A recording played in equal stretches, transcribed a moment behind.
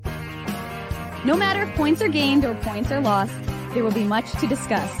No matter if points are gained or points are lost, there will be much to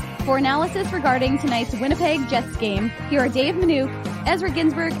discuss. For analysis regarding tonight's Winnipeg Jets game, here are Dave Manouk, Ezra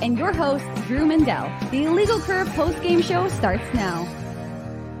Ginsburg, and your host, Drew Mindell. The Illegal Curve post-game show starts now.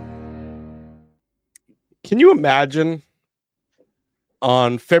 Can you imagine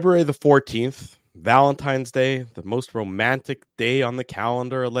on February the 14th, Valentine's Day, the most romantic day on the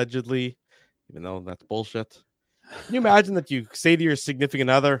calendar, allegedly, even though that's bullshit? Can you imagine that you say to your significant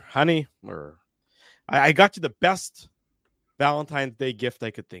other, honey, or I got you the best Valentine's Day gift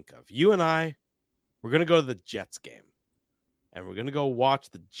I could think of. You and I, we're going to go to the Jets game. And we're going to go watch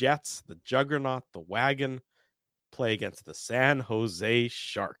the Jets, the juggernaut, the wagon, play against the San Jose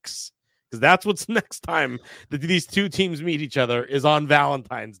Sharks. Because that's what's next time that these two teams meet each other is on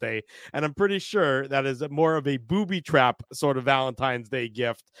Valentine's Day. And I'm pretty sure that is more of a booby trap sort of Valentine's Day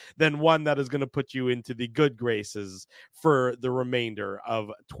gift than one that is going to put you into the good graces for the remainder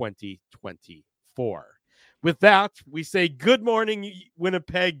of 2024. With that, we say good morning,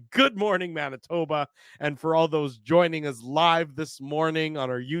 Winnipeg. Good morning, Manitoba. And for all those joining us live this morning on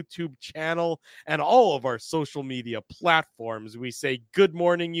our YouTube channel and all of our social media platforms, we say good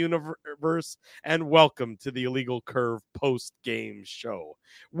morning, universe, and welcome to the Illegal Curve post-game show.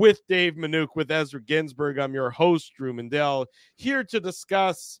 With Dave Manouk, with Ezra Ginsburg, I'm your host, Drew Mindell, here to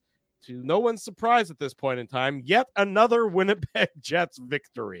discuss, to no one's surprise at this point in time, yet another Winnipeg Jets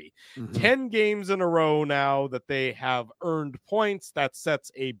victory. 10 games in a row now that they have earned points. That sets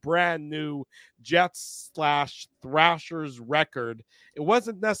a brand new Jets/Thrashers record. It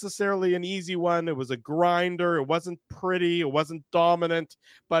wasn't necessarily an easy one. It was a grinder. It wasn't pretty. It wasn't dominant,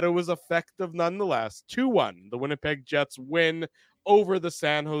 but it was effective nonetheless. 2-1, the Winnipeg Jets win over the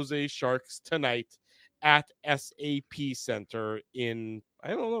San Jose Sharks tonight at SAP Center in, I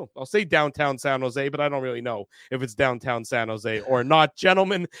don't know, I'll say downtown San Jose, but I don't really know if it's downtown San Jose or not.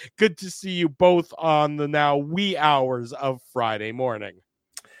 Gentlemen, good to see you both on the now wee hours of Friday morning.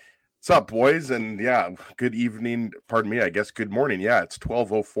 What's up, boys? And yeah, good evening. Pardon me, I guess good morning. Yeah, it's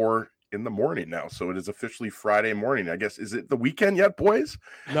 12:04 in the morning now, so it is officially Friday morning. I guess, is it the weekend yet, boys?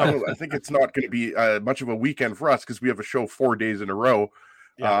 No. I think it's not going to be much of a weekend for us because we have a show 4 days in a row.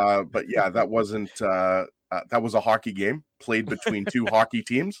 Yeah. But yeah, that wasn't that was a hockey game played between two hockey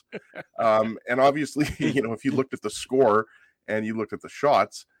teams. And obviously, if you looked at the score and you looked at the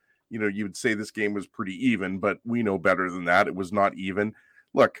shots, you would say this game was pretty even, but we know better than that. It was not even.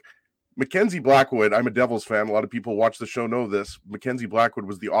 Look, Mackenzie Blackwood, I'm a Devils fan. A lot of people watch the show know this. Mackenzie Blackwood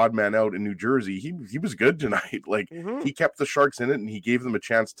was the odd man out in New Jersey. He was good tonight. He kept the Sharks in it and he gave them a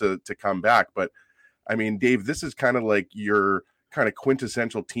chance to come back. But I mean, Dave, this is kind of like your kind of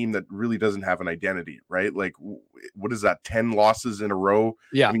quintessential team that really doesn't have an identity, right? Like, what is that? 10 losses in a row.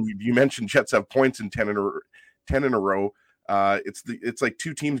 Yeah. I mean, you mentioned Jets have points in 10 in a row. It's like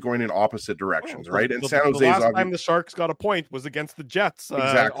two teams going in opposite directions, right? And San Jose, the last time the Sharks got a point was against the Jets,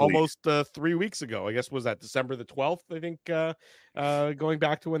 exactly. Almost 3 weeks ago. I guess was that December the 12th. I think going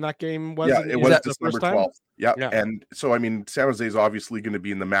back to when that game was. Yeah, it was December 12th. Yeah, yeah. And so I mean, San Jose is obviously going to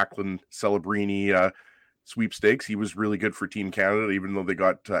be in the Macklin Celebrini sweepstakes. He was really good for Team Canada, even though they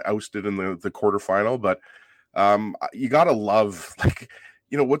got ousted in the quarterfinal. But you gotta love,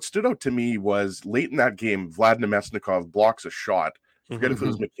 what stood out to me was late in that game, Vlad Nemesnikov blocks a shot. I forget if it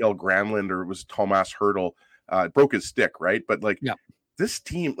was Mikael Granlund or it was Tomas Hertl. Broke his stick, right? But this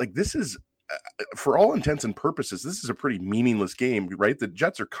team, this is for all intents and purposes, this is a pretty meaningless game, right? The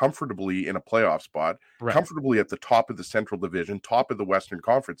Jets are comfortably in a playoff spot, right, comfortably at the top of the Central Division, top of the Western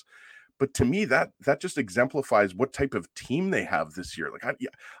Conference. But to me, that just exemplifies what type of team they have this year. I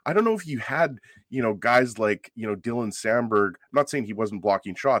don't know if you had, guys like, Dylan Sandberg. I'm not saying he wasn't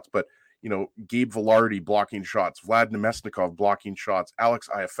blocking shots, but, Gabe Vilardi blocking shots, Vlad Nemesnikov blocking shots, Alex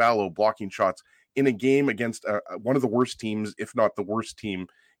Iafallo blocking shots in a game against one of the worst teams, if not the worst team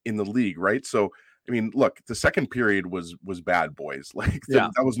in the league, right? So, I mean, look, the second period was bad, boys.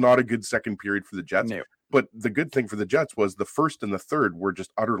 That was not a good second period for the Jets. No. But the good thing for the Jets was the first and the third were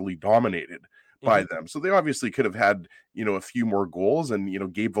just utterly dominated by them. So they obviously could have had, a few more goals, and,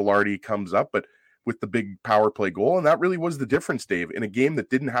 Gabe Vilardi comes up, but with the big power play goal. And that really was the difference, Dave, in a game that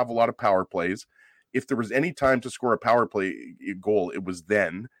didn't have a lot of power plays. If there was any time to score a power play goal, it was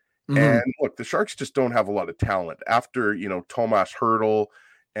then. And look, the Sharks just don't have a lot of talent after, Tomas Hertl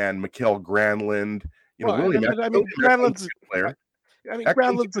and Mikael Granlund. Granlund's a player.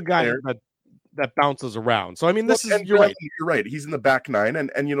 Granlund's a guy that bounces around. So, I mean, you're right. You're right. He's in the back nine.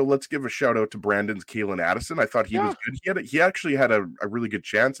 And let's give a shout out to Brandon's Kalen Addison. I thought he was good. He actually had a really good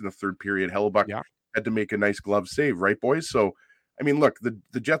chance in the third period. Hellebuck had to make a nice glove save, right, boys? So, I mean, look,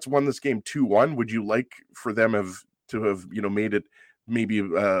 the Jets won this game 2-1. Would you like for them to have made maybe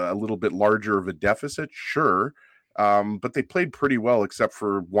a little bit larger of a deficit, sure. But they played pretty well except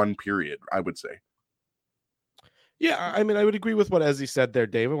for one period, I would say. Yeah, I mean, I would agree with what Ezzy said there,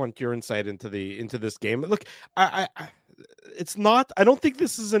 Dave. I want your insight into this game. Look, it's not. I don't think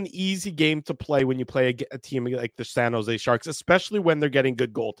this is an easy game to play when you play a team like the San Jose Sharks, especially when they're getting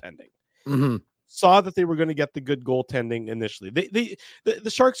good goaltending. Mm-hmm. Saw that they were going to get the good goaltending initially. The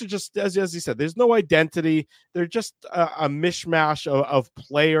Sharks are just, as you said, there's no identity. They're just a mishmash of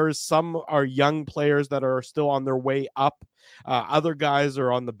players. Some are young players that are still on their way up. Other guys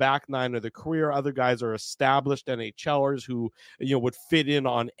are on the back nine of their career. Other guys are established NHLers who would fit in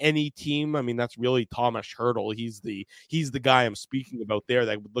on any team. I mean, that's really Thomas Hertl. He's the guy I'm speaking about there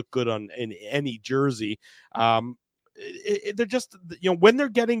that would look good in any jersey. They're just when they're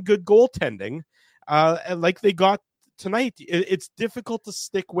getting good goaltending, like they got tonight, it's difficult to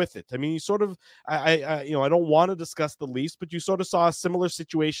stick with it. I mean, you sort of, I don't want to discuss the Leafs, but you sort of saw a similar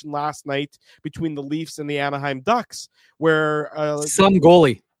situation last night between the Leafs and the Anaheim Ducks, where some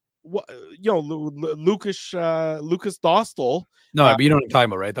goalie, Lucas Dostal. No, but you know what I'm talking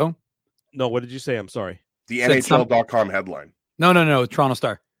about, right? Though. No, what did you say? I'm sorry. The NHL.com headline. No, Toronto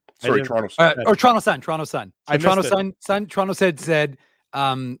Star. Sorry, Toronto Star. Or Toronto Sun. Toronto Sun. So Toronto Sun. Toronto said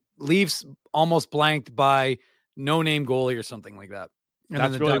Leafs almost blanked by no-name goalie or something like that. And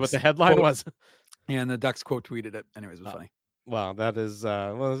that's really what the headline was. And the Ducks quote tweeted it. Anyways, it was funny. Well, that is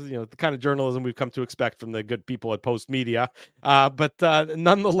the kind of journalism we've come to expect from the good people at Post Media. But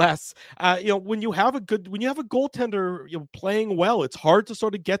nonetheless, when you have a goaltender playing well, it's hard to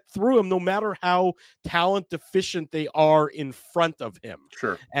sort of get through him, no matter how talent deficient they are in front of him.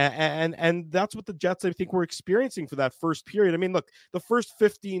 Sure. And that's what the Jets, I think, were experiencing for that first period. I mean, look, the first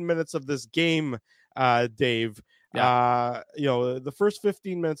 15 minutes of this game, Dave. Yeah. The first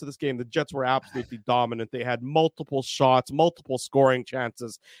 15 minutes of this game, the Jets were absolutely dominant. They had multiple shots, multiple scoring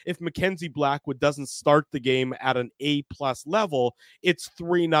chances. If Mackenzie Blackwood doesn't start the game at an A+ level, it's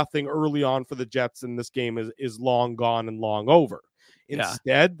 3-0 early on for the Jets, and this game is long gone and long over.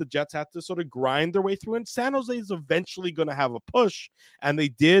 Instead, the Jets had to sort of grind their way through, and San Jose is eventually going to have a push, and they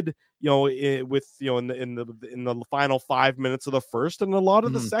did. In the final 5 minutes of the first, and a lot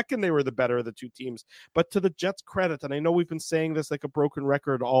of the second, they were the better of the two teams. But to the Jets' credit, and I know we've been saying this like a broken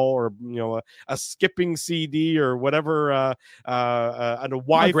record, a skipping CD or whatever, and a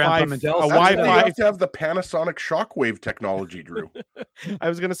Wi-Fi. You have to have the Panasonic Shockwave technology, Drew. I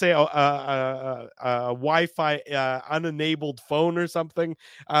was going to say a Wi-Fi unenabled phone or something.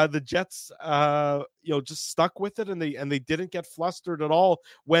 The Jets, just stuck with it, and they didn't get flustered at all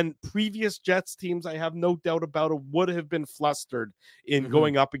when previous Jets teams, I have no doubt about it, would have been flustered in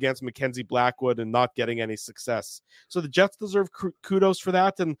going up against Mackenzie Blackwood and not getting any success. So the Jets deserve kudos for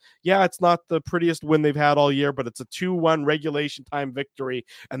that. And yeah, it's not the prettiest win they've had all year, but it's a 2-1 regulation time victory,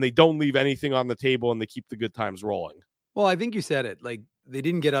 and they don't leave anything on the table, and they keep the good times rolling. Well, I think you said it. Like, they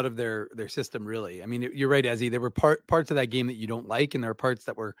didn't get out of their system, really. I mean, you're right, Ezzy. There were parts of that game that you don't like, and there are parts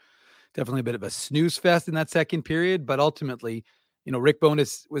that were definitely a bit of a snooze fest in that second period. But ultimately, Rick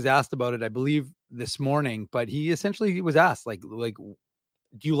Bowness was asked about it, I believe, this morning, but he essentially was asked, like, do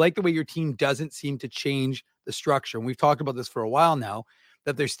you like the way your team doesn't seem to change the structure? And we've talked about this for a while now,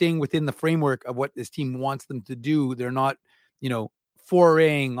 that they're staying within the framework of what this team wants them to do. They're not,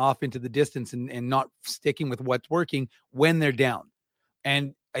 foraying off into the distance and not sticking with what's working when they're down.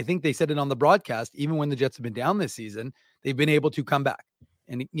 And I think they said it on the broadcast, even when the Jets have been down this season, they've been able to come back.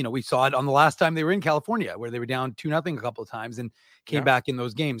 And, we saw it on the last time they were in California, where they were down 2-0 a couple of times and came back in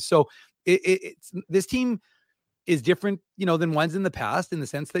those games. So it's this team is different, than ones in the past, in the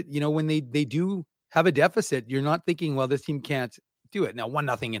sense that, when they do have a deficit, you're not thinking, well, this team can't do it. Now,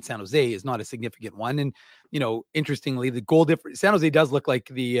 1-0 in San Jose is not a significant one. And, interestingly, the goal difference, San Jose does look like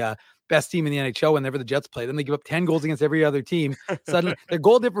the best team in the NHL whenever the Jets play them. They give up 10 goals against every other team. Suddenly, their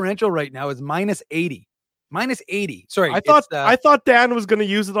goal differential right now is -80. -80. Sorry. I thought Dan was going to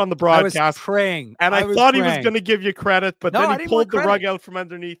use it on the broadcast. I was praying. And I thought he was going to give you credit, but then he pulled the rug out from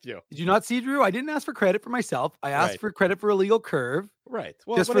underneath you. Did you not see, Drew? I didn't ask for credit for myself. I asked for credit for illegal curve. Right.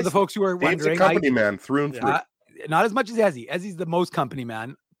 Well, just for the folks who are wondering. Dave's a company man through and through. Not as much as Ezzy. Ezzy's the most company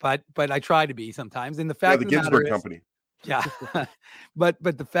man, but I try to be sometimes. And the fact the of the Ginsburg matter company. Yeah. but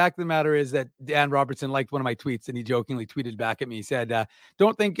the fact of the matter is that Dan Robertson liked one of my tweets, and he jokingly tweeted back at me. He said,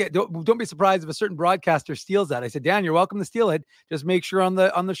 don't be surprised if a certain broadcaster steals that. I said, Dan, you're welcome to steal it. Just make sure on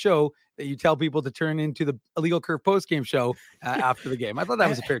the show that you tell people to turn into the Illegal Curve post-game show after the game. I thought that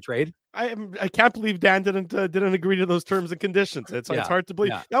was a fair trade. I can't believe Dan didn't agree to those terms and conditions. It's hard to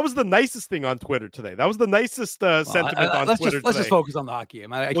believe. That was the nicest thing on Twitter today. That was the nicest sentiment on Twitter Let's just focus on the hockey game.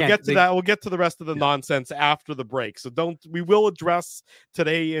 We'll get to that. We'll get to the rest of the nonsense after the break. So we will address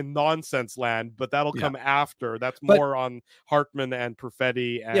today in nonsense land, but that'll come after. That's more on Hartman and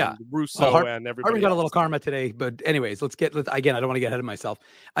Perfetti and Russo and everybody. Hartman got a little karma today, but anyways, again, I don't want to get ahead of myself.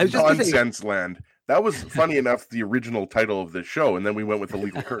 I was just nonsense land. That was funny enough, the original title of the show, and then we went with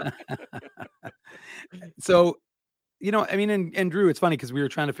Illegal Curve. So, I mean, and Drew, it's funny because we were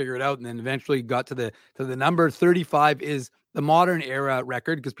trying to figure it out, and then eventually got to the number 35 is the modern era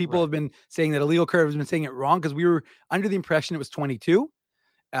record, because people have been saying that Illegal Curve has been saying it wrong, because we were under the impression it was 22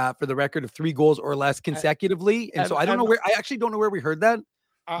 for the record of 3 goals or less consecutively, and so I actually don't know where we heard that.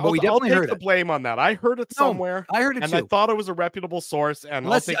 But we definitely heard the blame on that. I heard it somewhere. I heard it and too. I thought it was a reputable source, and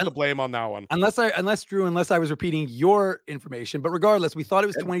I'll take the blame on that one. Unless I was repeating your information, but regardless, we thought it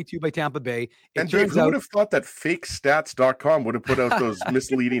was 22 by Tampa Bay. And Dave, who would have thought that fakestats.com would have put out those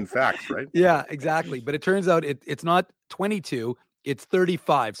misleading facts, right? Yeah, exactly. But it turns out it's not 22, it's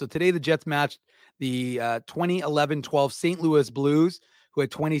 35. So today the Jets matched the 2011-12 St. Louis Blues, who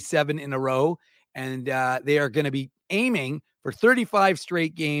had 27 in a row, and they are going to be aiming for 35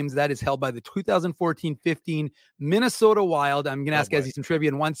 straight games. That is held by the 2014-15 Minnesota Wild. I'm going to ask Ezzy some trivia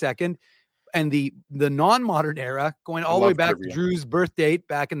in 1 second. And the non-modern era, going all the way back to Drew's birth date,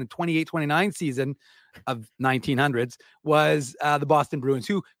 back in the 28-29 season of 1900s, was the Boston Bruins,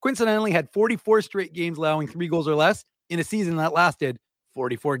 who coincidentally had 44 straight games allowing 3 goals or less in a season that lasted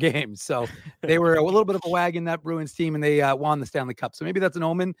 44 games. So they were a little bit of a wagon, that Bruins team, and they won the Stanley Cup. So maybe that's an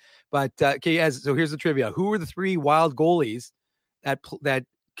omen. But so here's the trivia: who were the 3 Wild goalies that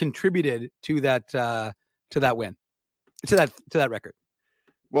contributed to that win, to that record?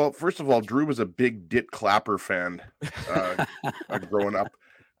 Well, first of all, Drew was a big Dit Clapper fan growing up.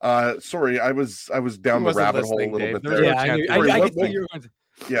 Sorry, I was down the rabbit hole a little bit there. Yeah, I could see you were going to.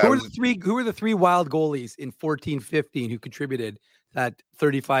 Yeah, who were the 3 Wild goalies in 14-15 who contributed that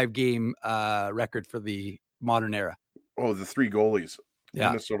 35 game record for the modern era? Oh, the 3 goalies.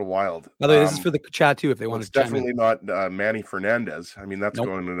 Minnesota Wild. By the way, this is for the chat too, if they want to. Definitely not Manny Fernandez. I mean, that's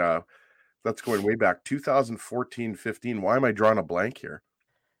going way back 2014-15. Why am I drawing a blank here?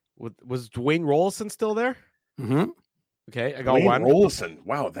 Was Dwayne Rollison still there? Mm-hmm. Okay, I got Dwayne one. Rollison.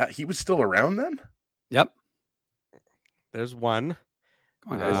 Wow, that he was still around then? Yep. There's one.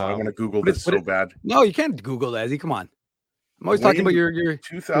 Come on, guys. I want to Google this so bad. No, you can't Google that, Ezzy. Come on. I'm always talking about your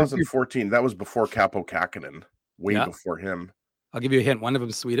 2014. That was before Capo Kakkonen. Way before him. I'll give you a hint. One of them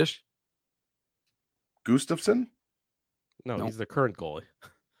is Swedish. Gustafsson? No, he's the current goalie.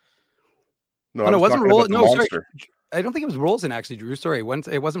 No, it wasn't Rollison. No, sorry. I don't think it was Rollison, actually, Drew. Sorry. It wasn't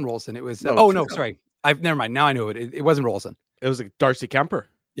Rollison. It was. Sorry. Never mind. Now I know it. It wasn't Rollison. It was Darcy Kemper.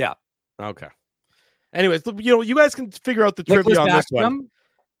 Yeah. Okay. Anyways, you guys can figure out the trivia on this one.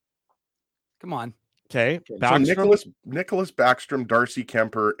 Come on. Okay. So Nicholas Backstrom, Darcy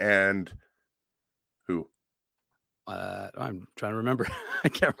Kemper, and who? I'm trying to remember. I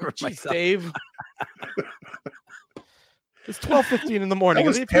can't remember myself. Dave. It's 12:15 in the morning. That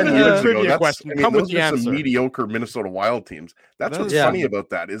was 10 years ago. Come with the answer. Some mediocre Minnesota Wild teams. That's what's funny about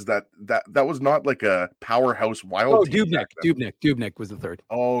that is that was not like a powerhouse Wild team. Dubnyk was the third.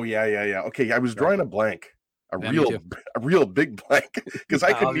 Oh yeah. Okay, I was drawing a blank, a real big blank, because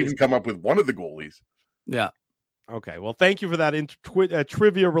I couldn't even come up with one of the goalies. Yeah. Okay, well, thank you for that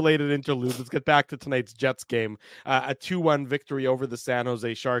trivia-related interlude. Let's get back to tonight's Jets game. A 2-1 victory over the San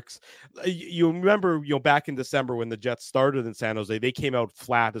Jose Sharks. You remember, back in December when the Jets started in San Jose, they came out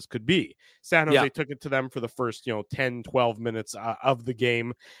flat as could be. San Jose took it to them for the first, 10, 12 minutes of the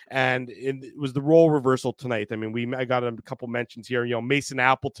game, and it was the role reversal tonight. I mean, I got a couple mentions here. Mason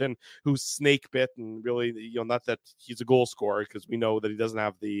Appleton, who's snake bit, and really, not that he's a goal scorer, because we know that he doesn't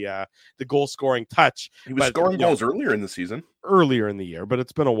have the goal scoring touch. He was scoring goals earlier in the season. Earlier in the year, but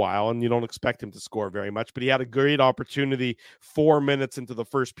it's been a while, and you don't expect him to score very much. But he had a great opportunity 4 minutes into the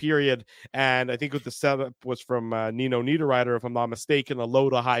first period, and I think what the setup was from Nino Niederreiter, if I'm not mistaken, a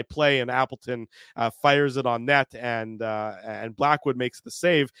low to high play, and Appleton fires it on net, and Blackwood makes the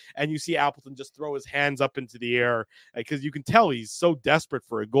save, and you see Appleton just throw his hands up into the air because you can tell he's so desperate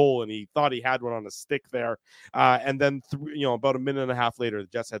for a goal, and he thought he had one on a stick there. And then about a minute and a half later, the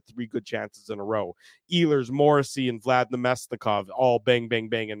Jets had 3 good chances in a row. Ehlers, Morrissey, and Vlad Namestnikov all bang, bang,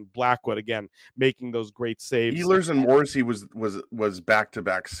 bang, and Blackwood again making those great saves. Ehlers and Morrissey was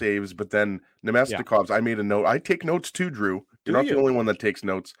back-to-back saves, but then Namestnikov's, I made a note. I take notes too, Drew. You're not the only one that takes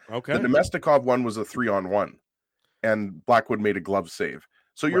notes. Okay. The Namestnikov one was a 3-on-1, and Blackwood made a glove save.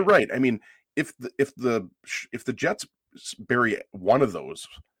 So you're right. I mean, if the Jets bury one of those,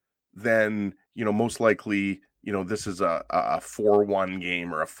 then, most likely, this is a 4-1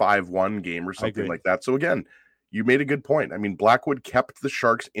 game or a 5-1 game or something like that. So again, you made a good point. I mean, Blackwood kept the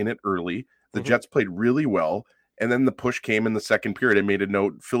Sharks in it early. The Jets played really well. And then the push came in the second period. I made a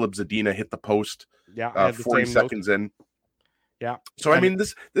note. Philip Zadina hit the post 40 seconds in. Yeah. So, I mean,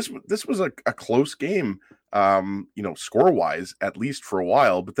 this was a close game, score wise, at least for a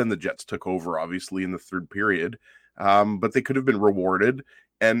while, but then the Jets took over, obviously, in the third period. But they could have been rewarded.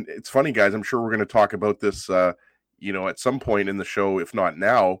 And it's funny, guys, I'm sure we're going to talk about this, at some point in the show, if not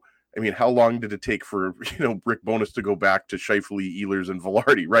now. I mean, how long did it take for, Rick Bowness to go back to Scheifele, Ehlers, and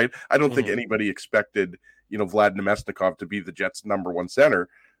Velarde, right? I don't think anybody expected, Vlad Namestnikov to be the Jets' number one center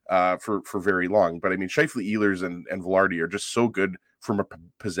for very long. But I mean, Scheifele, Ehlers, and Velarde are just so good from a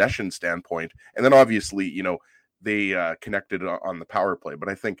possession standpoint. And then obviously, they connected on the power play. But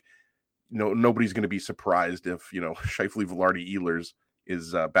I think, nobody's going to be surprised if, Scheifele, Velarde, Ehlers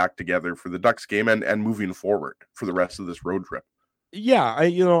is back together for the Ducks game and moving forward for the rest of this road trip. Yeah, I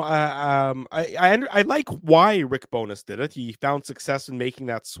like why Rick Bowness did it. He found success in making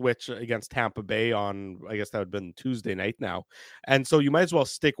that switch against Tampa Bay on, I guess that would have been Tuesday night now, and so you might as well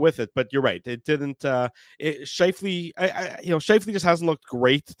stick with it. But you're right, it didn't. Scheifele, Scheifele just hasn't looked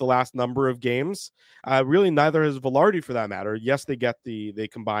great the last number of games. Really, neither has Velarde for that matter. Yes, they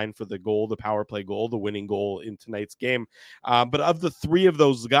combine for the goal, the power play goal, the winning goal in tonight's game. But of the three of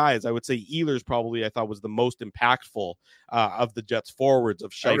those guys, I would say Ehlers probably I thought was the most impactful of the Jets forwards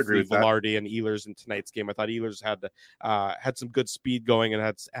of Scheifele, Velarde, and Ehlers in tonight's game. I thought Ehlers had some good speed going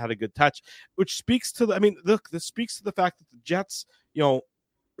and had a good touch, which speaks to this speaks to the fact that the Jets,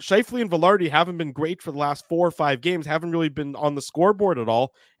 Scheifele and Velarde haven't been great for the last 4 or 5 games, haven't really been on the scoreboard at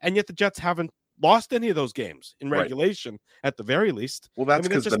all, and yet the Jets haven't lost any of those games in regulation, at the very least. Well, that's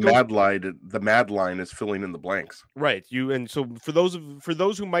because the mad line is filling in the blanks, right? So for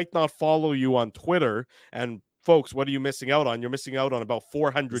those who might not follow you on Twitter, and folks, what are you missing out on? You're missing out on about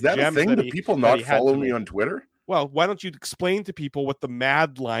 400 Is that gems. A thing that people not follow me on Twitter? Well, why don't you explain to people what the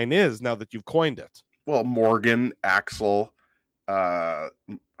mad line is now that you've coined it? Well, Morgan, Axel, and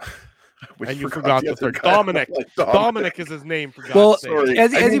you forgot the third. Dominic. Dominic is his name, for God's sake.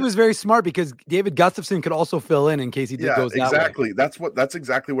 As he was very smart because David Gustafson could also fill in case he goes that exactly. way. That's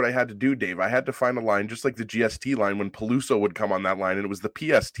exactly what I had to do, Dave. I had to find a line just like the GST line when Peluso would come on that line, and it was the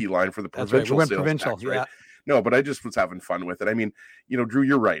PST line for the provincial sales provincial, tax, right? No, but I just was having fun with it. I mean, Drew,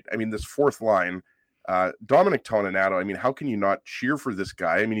 you're right. I mean, this fourth line, Dominic Toninato, I mean, how can you not cheer for this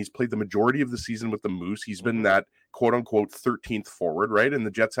guy? I mean, he's played the majority of the season with the Moose. He's been that quote-unquote 13th forward, right? And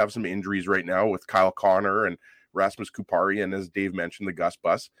the Jets have some injuries right now with Kyle Connor and Rasmus Kupari, and as Dave mentioned, the Gus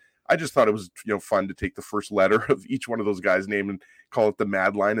Bus. I just thought it was fun to take the first letter of each one of those guys' name and call it the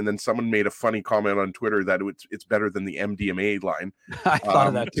Mad Line. And then someone made a funny comment on Twitter that it's better than the MDMA line. I thought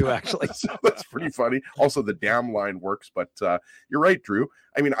of that too, actually. So that's pretty funny. Also, the damn line works, but you're right, Drew.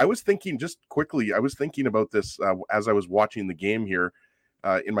 I mean, I was thinking about this as I was watching the game here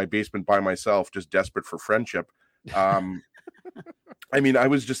in my basement by myself, just desperate for friendship. I mean, I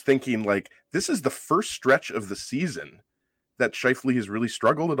was just thinking, like, this is the first stretch of the season that Scheifele has really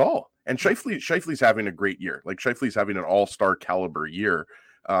struggled at all. And Scheifele's having a great year. Like, Scheifele's having an all-star caliber year.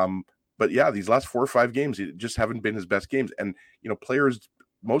 But yeah, these last 4 or 5 games just haven't been his best games. And,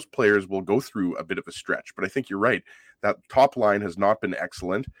 most players will go through a bit of a stretch, but I think you're right. That top line has not been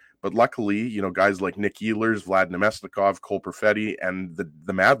excellent, but luckily, guys like Nick Ehlers, Vlad Namestnikov, Cole Perfetti, and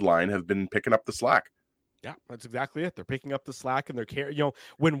the Mad Line have been picking up the slack. Yeah, that's exactly it. They're picking up the slack and they're carrying,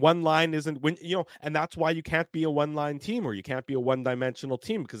 when one line isn't, and that's why you can't be a one-line team or you can't be a one-dimensional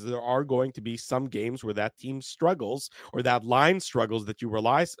team, because there are going to be some games where that team struggles or that line struggles that you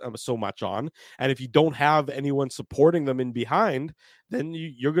rely so much on. And if you don't have anyone supporting them in behind, then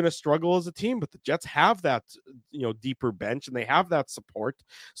you're going to struggle as a team. But the Jets have that, deeper bench, and they have that support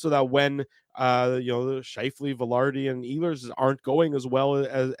so that when, Scheifele, Velarde, and Ehlers aren't going as well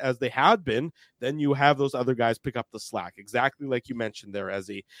as they had been, then you have those other guys pick up the slack. Exactly like you mentioned there,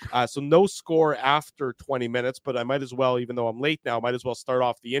 Ezzy. So no score after 20 minutes, but I might as well, even though I'm late now, might as well start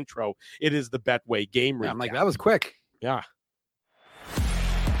off the intro. It is the Betway game recap. I'm like, that was quick. Yeah.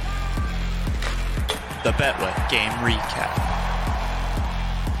 The Betway game recap.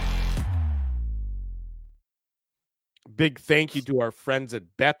 Big thank you to our friends at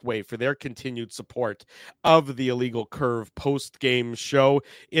Betway for their continued support of the Illegal Curve post-game show.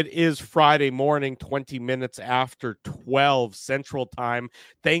 It is Friday morning, 20 minutes after 12 Central Time.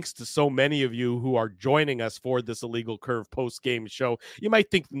 Thanks to so many of you who are joining us for this Illegal Curve post-game show. You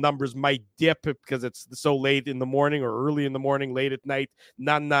might think the numbers might dip because it's so late in the morning or early in the morning, late at night.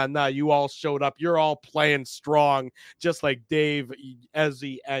 Nah. You all showed up. You're all playing strong, just like Dave,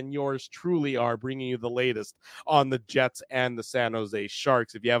 Ezzy, and yours truly are, bringing you the latest on the Jets and the San Jose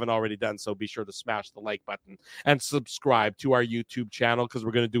Sharks. If you haven't already done so, be sure to smash the like button and subscribe to our YouTube channel, because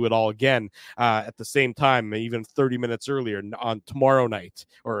we're going to do it all again at the same time, even 30 minutes earlier on tomorrow night,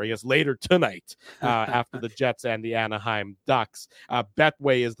 or I guess later tonight, after the Jets and the Anaheim Ducks.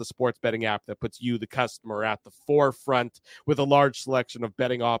 Betway is the sports betting app that puts you, the customer, at the forefront with a large selection of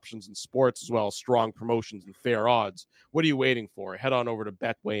betting options in sports, as well as strong promotions and fair odds. What are you waiting for? Head on over to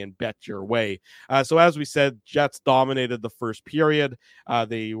Betway and bet your way. So as we said, Jets dominated the first period.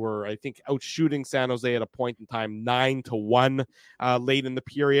 They were, I think, out shooting San Jose at a point in time 9-1 late in the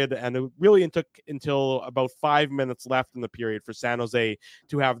period. And it really took until about 5 minutes left in the period for San Jose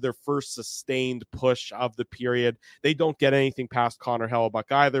to have their first sustained push of the period. They don't get anything past Connor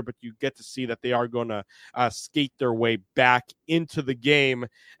Hellebuck either, but you get to see that they are going to skate their way back into the game.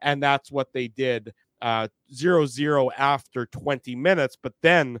 And that's what they did. 0-0 after 20 minutes, but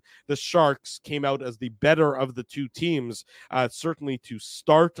then the Sharks came out as the better of the two teams, certainly to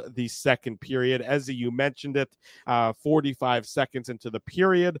start the second period. As you mentioned it, 45 seconds into the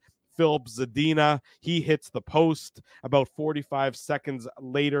period, Philip Zadina, he hits the post. About 45 seconds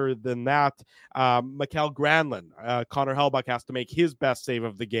later than that, Mikael Granlund, Connor Hellebuck has to make his best save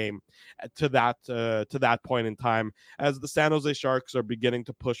of the game to that point in time, as the San Jose Sharks are beginning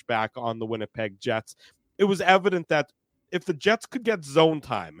to push back on the Winnipeg Jets. It was evident that if the Jets could get zone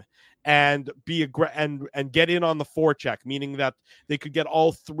time and and get in on the forecheck, meaning that they could get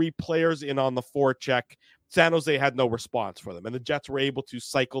all three players in on the forecheck, San Jose had no response for them, and the Jets were able to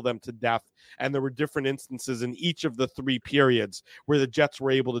cycle them to death. And there were different instances in each of the three periods where the Jets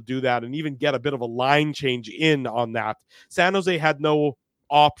were able to do that and even get a bit of a line change in on that. San Jose had no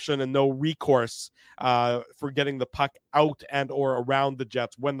option and no recourse for getting the puck out and or around the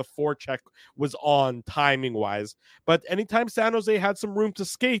Jets when the forecheck was on, timing wise. But anytime San Jose had some room to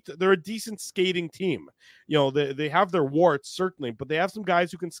skate, they're a decent skating team. You know, they have their warts, certainly, but they have some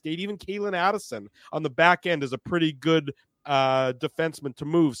guys who can skate. Even Kalen Addison on the back end is a pretty good defenseman to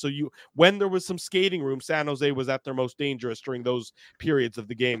move. So when there was some skating room, San Jose was at their most dangerous during those periods of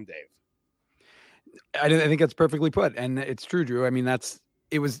the game, Dave. I think that's perfectly put, and it's true, Drew. I mean,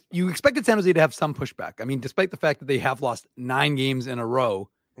 you expected San Jose to have some pushback. I mean, despite the fact that they have lost 9 games in a row,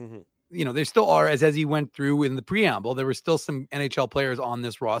 you know, there still are, as he went through in the preamble, there were still some NHL players on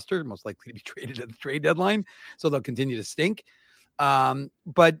this roster, most likely to be traded at the trade deadline. So they'll continue to stink.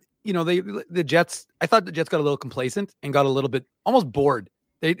 But, you know, the Jets, I thought the Jets got a little complacent and got a little bit almost bored.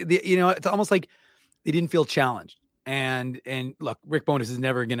 They you know, it's almost like they didn't feel challenged. And look, Rick Bowness is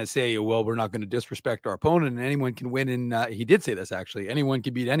never going to say, well, we're not going to disrespect our opponent and anyone can win. And he did say this, actually. Anyone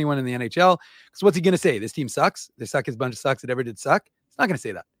can beat anyone in the NHL. So what's he going to say? This team sucks. They suck as a bunch of sucks that ever did suck. He's not going to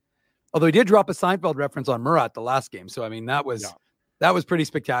say that. Although he did drop a Seinfeld reference on Murat the last game. So, I mean, that was pretty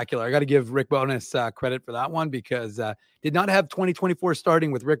spectacular. I got to give Rick Bowness credit for that one, because did not have 2024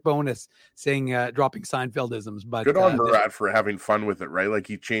 starting with Rick Bowness saying dropping Seinfeldisms. But good on Murat for having fun with it, right? Like,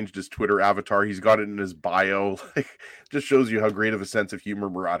 he changed his Twitter avatar. He's got it in his bio. Just shows you how great of a sense of humor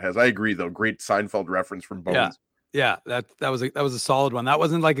Murat has. I agree, though. Great Seinfeld reference from Bones. Yeah, that was a solid one. That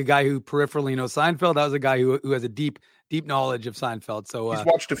wasn't like a guy who peripherally knows Seinfeld. That was a guy who has a deep knowledge of Seinfeld. So he's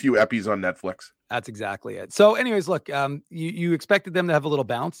watched a few epis on Netflix. That's exactly it. So anyways, look, you expected them to have a little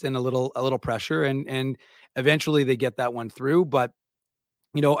bounce and a little pressure, and eventually they get that one through. But,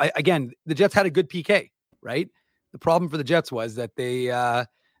 you know, again, the Jets had a good PK, right? The problem for the Jets was that they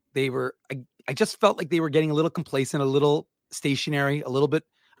were, I just felt like they were getting a little complacent, a little stationary, a little bit,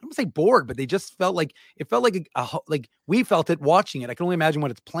 I don't want to say bored, but they just felt like like we felt it watching it. I can only imagine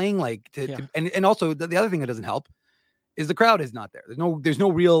what it's playing like. And also the other thing that doesn't help is the crowd is not there. There's no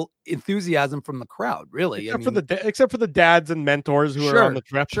real enthusiasm from the crowd, really. Except for the dads and mentors who are on the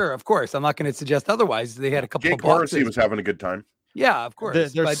trip. Sure, of course. I'm not going to suggest otherwise. They had a couple Jake of boxes. Morrissey was having a good time. Yeah, of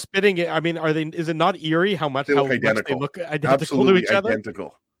course. They're spitting it. I mean, is it not eerie how much they look identical Absolutely to each other?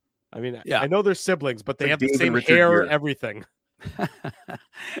 Identical. I mean, I know they're siblings, but they have the same Richard hair and everything.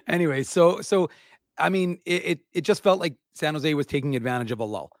 Anyway, so I mean, it just felt like San Jose was taking advantage of a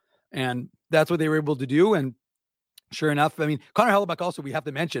lull, and that's what they were able to do. And sure enough, I mean, Connor Hellebuck also, we have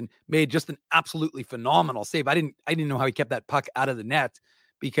to mention, made just an absolutely phenomenal save. I didn't know how he kept that puck out of the net,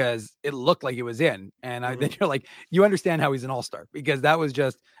 because it looked like it was in. And then you're like, you understand how he's an all-star, because that was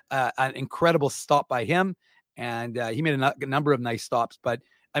just an incredible stop by him. And he made a number of nice stops. But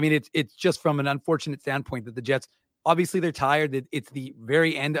I mean, it's just from an unfortunate standpoint that the Jets, obviously they're tired. It's the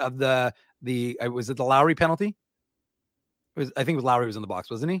very end of was it the Lowry penalty? I think it was Lowry was in the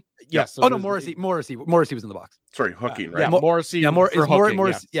box, wasn't he? Yes. So Morrissey was in the box. Sorry, hooking, right? Yeah, Morrissey. Yeah,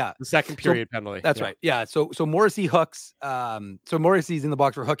 Morrissey. Yeah, the second period penalty. That's right. Yeah. So Morrissey hooks. So Morrissey's in the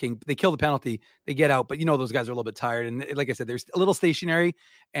box for hooking. They kill the penalty. They get out, but those guys are a little bit tired. And like I said, there's a little stationary,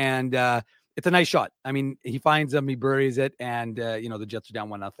 and it's a nice shot. I mean, he finds them, he buries it, and the Jets are down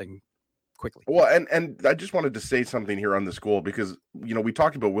 1-0 quickly. Well, and I just wanted to say something here on this goal, because we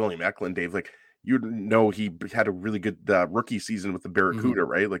talked about William Eklund, Dave. Like, he had a really good rookie season with the Barracuda,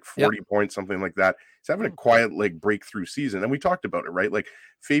 right? Like 40 points, something like that. He's having a quiet, breakthrough season. And we talked about it, right? Like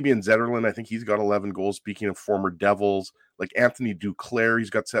Fabian Zetterlund, I think he's got 11 goals. Speaking of former Devils, like Anthony Duclair,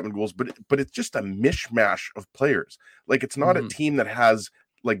 he's got 7 goals. But it's just a mishmash of players. Like, it's not a team that has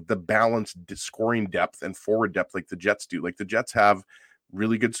the balanced scoring depth and forward depth like the Jets do. Like, the Jets have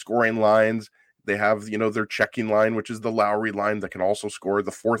really good scoring lines. They have, their checking line, which is the Lowry line that can also score.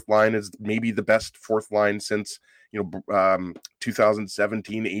 The fourth line is maybe the best fourth line since,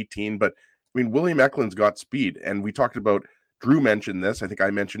 2017, 18. But I mean, William Eklund's got speed. And we talked about, Drew mentioned this. I think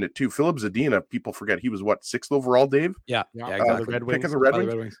I mentioned it too. Philip Zadina, people forget he was 6th overall, Dave? Yeah, exactly. The pick of the Red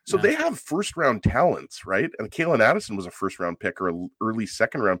Wings. So they have first round talents, right? And Kalen Addison was a first round pick or an early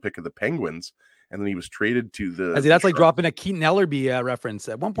second round pick of the Penguins. And then he was traded to that's like dropping a Keaton Ellerby reference.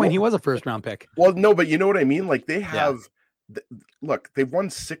 At one point, he was a first round pick. Well, no, but you know what I mean? Like, they have, look, they've won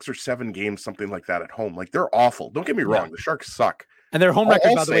 6 or 7 games, something like that at home. Like, they're awful. Don't get me wrong. The Sharks suck. And their home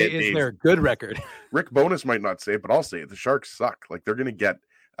record, by the way, is their good record. Rick Bowness might not say it, but I'll say it. The Sharks suck. Like, they're going to get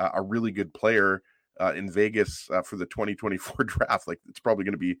a really good player in Vegas for the 2024 draft. Like, it's probably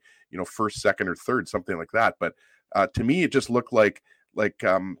going to be, first, second, or third, something like that. But to me, it just looked like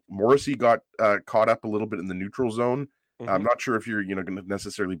Morrissey got caught up a little bit in the neutral zone. I'm not sure if you're going to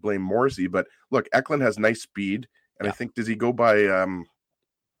necessarily blame Morrissey, but look, Eklund has nice speed, and I think, does he go by I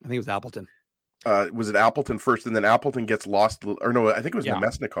think it was Appleton. Was it Appleton first, and then Appleton gets lost, or no, I think it was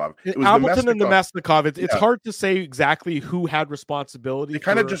Nemesnikov. It was Appleton and Nemesnikov. It's hard to say exactly who had responsibility. They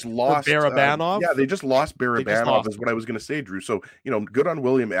kind of just lost Barabanov. They just lost Barabanov, is what I was going to say, Drew. So, good on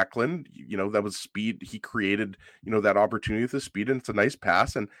William Eklund. That was speed. He created, that opportunity with the speed, and it's a nice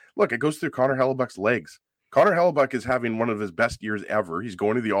pass. And look, it goes through Connor Hellebuck's legs. Connor Hellebuck is having one of his best years ever. He's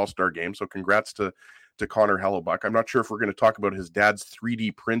going to the All-Star game, so congrats to Connor Hellebuck. I'm not sure if we're going to talk about his dad's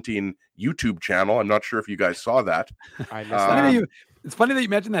 3D printing YouTube channel. I'm not sure if you guys saw that. It's funny that you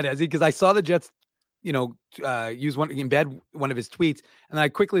mentioned that, Ezzy, because I saw the Jets, use one of his tweets, and I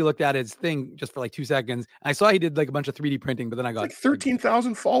quickly looked at his thing just for 2 seconds. And I saw he did a bunch of 3D printing, but then I got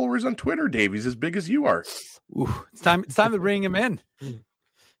 13,000 followers on Twitter. Dave, he's as big as you are. Ooh, it's time to bring him in.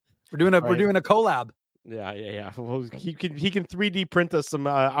 We're doing a collab. Yeah. Well, he can 3D print us some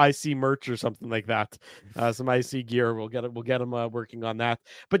IC merch or something like that. Some IC gear. We'll get him working on that.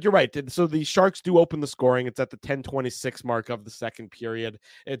 But you're right. So the Sharks do open the scoring. It's at the 10:26 mark of the second period.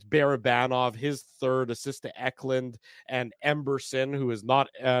 It's Barabanov, his third assist to Eklund, and Emberson, who is not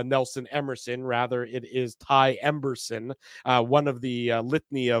Nelson Emerson. Rather, it is Ty Emberson, one of the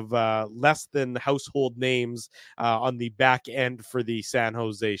litany of less than household names on the back end for the San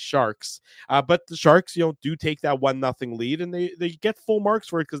Jose Sharks. But the Sharks, do take that 1-0 lead, and they get full marks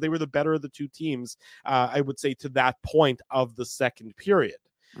for it because they were the better of the two teams, I would say, to that point of the second period.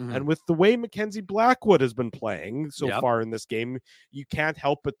 And with the way Mackenzie Blackwood has been playing so far in this game, you can't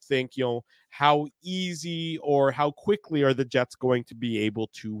help but think, how easy or how quickly are the Jets going to be able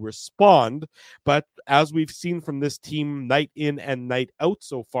to respond? But as we've seen from this team night in and night out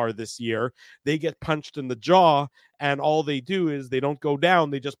so far this year, they get punched in the jaw, and all they do is they don't go down,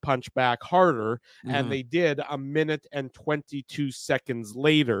 they just punch back harder. And they did a minute and 22 seconds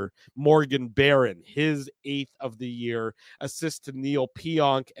later. Morgan Barron, his 8th of the year, assist to Neil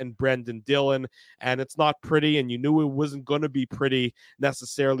Pionk and Brendan Dillon. And it's not pretty, and you knew it wasn't going to be pretty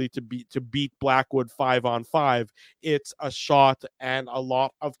necessarily to beat Blackwood 5-on-5. It's a shot and a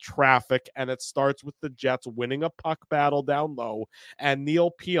lot of traffic, and it starts with the Jets winning a puck battle down low, and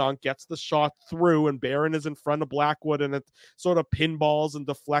Neil Pionk gets the shot through, and Barron is in front of Blackwood, and it sort of pinballs and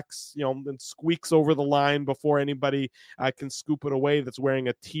deflects, and squeaks over the line before anybody can scoop it away that's wearing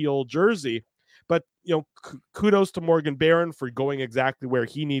a teal jersey. But, kudos to Morgan Barron for going exactly where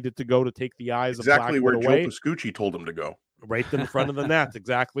he needed to go to take the eyes of Blackwood away. Joe Pascucci told him to go. Right in front of the net.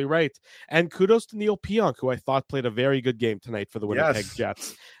 Exactly right. And kudos to Neil Pionk, who I thought played a very good game tonight for the Winnipeg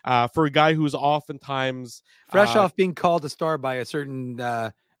Jets. For a guy who's oftentimes fresh off being called a star by a certain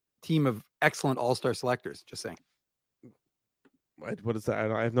team of excellent all-star selectors. Just saying. What is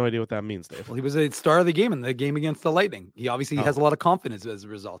that? I have no idea what that means, Dave. Well, he was a star of the game in the game against the Lightning. He obviously has a lot of confidence as a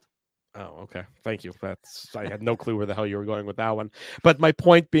result. Oh, okay. Thank you. I had no clue where the hell you were going with that one. But my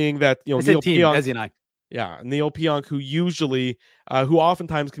point being that, Neil Pionk, Ezzy and I. Yeah, Neil Pionk, who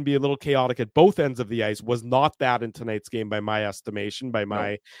oftentimes can be a little chaotic at both ends of the ice, was not that in tonight's game by my estimation.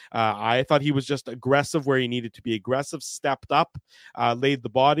 I thought he was just aggressive where he needed to be aggressive, stepped up, laid the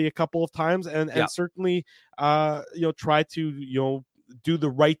body a couple of times, and certainly, tried to, do the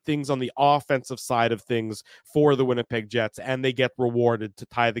right things on the offensive side of things for the Winnipeg Jets, and they get rewarded to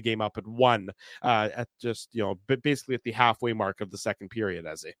tie the game up at 1 at just, basically at the halfway mark of the second period,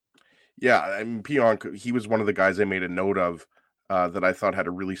 Ezzy. Yeah, I mean, Pionk, he was one of the guys I made a note of that I thought had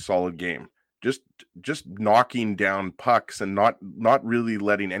a really solid game. Just knocking down pucks and not really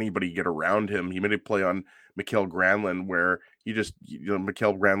letting anybody get around him. He made a play on Mikael Granlund where he just,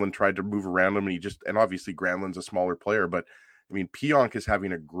 Mikael Granlund tried to move around him, and obviously Granlund's a smaller player, but I mean, Pionk is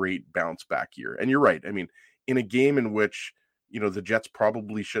having a great bounce back year. And you're right. I mean, in a game in which, the Jets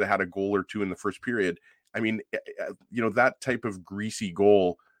probably should have had a goal or two in the first period, I mean, that type of greasy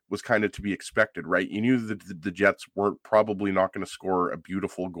goal was kind of to be expected, right? You knew that the Jets weren't probably not going to score a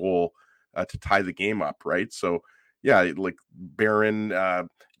beautiful goal to tie the game up, right? So, yeah, like Barron,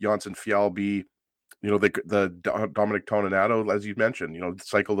 Janssen Fjallby, the Dominic Toninato, as you mentioned,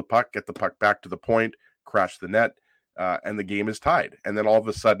 cycle the puck, get the puck back to the point, crash the net, and the game is tied. And then all of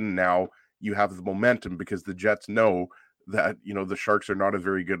a sudden now you have the momentum because the Jets know that, the Sharks are not a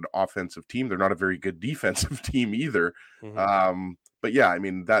very good offensive team. They're not a very good defensive team either. Mm-hmm. But yeah, I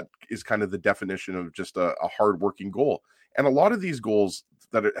mean, that is kind of the definition of just a hard-working goal. And a lot of these goals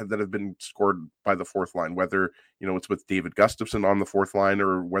that have been scored by the fourth line, whether, it's with David Gustafsson on the fourth line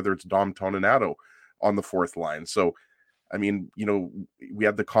or whether it's Dom Toninato on the fourth line. So, I mean, we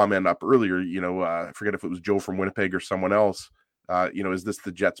had the comment up earlier, I forget if it was Joe from Winnipeg or someone else, is this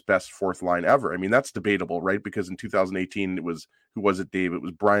the Jets' best fourth line ever? I mean, that's debatable, right? Because in 2018, who was it, Dave? It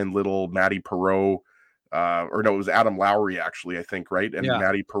was Brian Little, Matty Perreault, it was Adam Lowry, actually, I think, right? And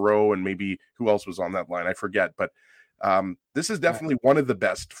Matty Perreault, and maybe who else was on that line? I forget. But this is definitely one of the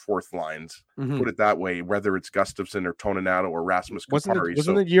best fourth lines, put it that way, whether it's Gustafsson or Toninato or Rasmus Kupari.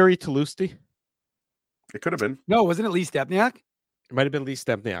 Wasn't it Yuri Tlusty? It could have been. No, wasn't it Lee Stepniak? It might have been Lee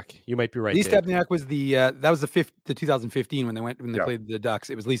Stepniak. You might be right. Lee Stepniak was the 2015 when they played the Ducks.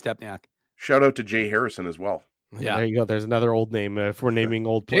 It was Lee Stepniak. Shout out to Jay Harrison as well. Yeah, there you go. There's another old name if we're naming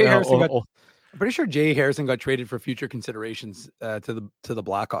old players. I'm pretty sure Jay Harrison got traded for future considerations to the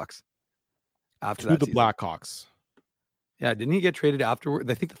Blackhawks. After that, the Blackhawks. Yeah, didn't he get traded afterward?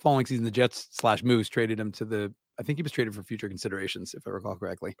 I think the following season, the Jets/Moose traded him to I think he was traded for future considerations, if I recall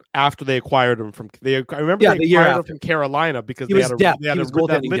correctly. After they acquired him they acquired him from Carolina because they had a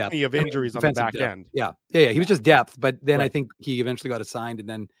litany of injuries on the back end. Yeah. He was just depth, but then I think he eventually got assigned, and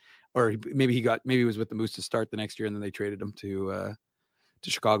then, or maybe he was with the Moose to start the next year, and then they traded him to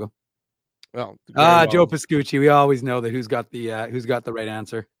Chicago. Well, Joe Pascucci. We always know that who's got the right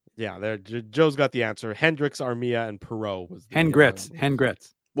answer. Yeah, Joe's got the answer. Hendricks, Armia, and Perreault was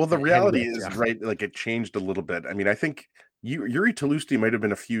Hengrits. Well, the reality is, right, like it changed a little bit. I mean, I think Yuri Tlusty might have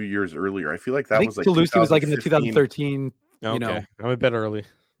been a few years earlier. I feel like was like Tlusty was like in the 2013. Okay. I'm a bit early.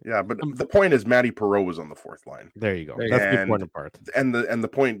 Yeah, but the point is Matty Perreault was on the fourth line. There you go. That's the important part. And the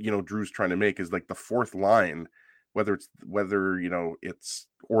point, Drew's trying to make is like the fourth line, whether it's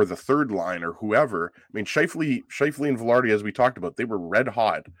or the third line or whoever. I mean, Scheifele and Velarde, as we talked about, they were red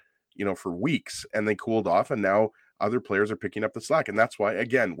hot, for weeks, and they cooled off, and now other players are picking up the slack. And that's why,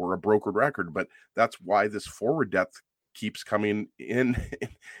 again, we're a brokered record, but that's why this forward depth keeps coming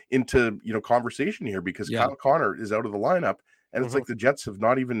into conversation here, because Kyle Connor is out of the lineup, and it's like the Jets have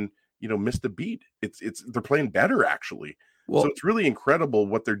not even missed a beat. They're playing better, actually. So it's really incredible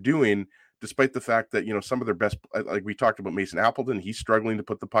what they're doing, despite the fact that some of their best, like we talked about Mason Appleton, he's struggling to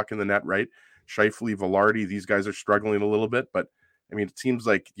put the puck in the net, right? Scheifele, Velarde, these guys are struggling a little bit, but I mean, it seems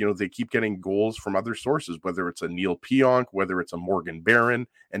like, they keep getting goals from other sources, whether it's a Neil Pionk, whether it's a Morgan Barron.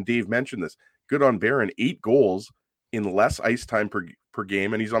 And Dave mentioned this. Good on Barron, 8 goals in less ice time per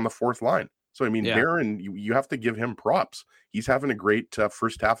game, and he's on the fourth line. So, I mean, Barron, you have to give him props. He's having a great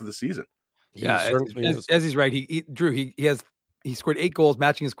first half of the season. As he's right. He scored 8 goals,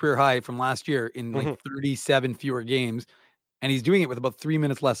 matching his career high from last year in like 37 fewer games. And he's doing it with about 3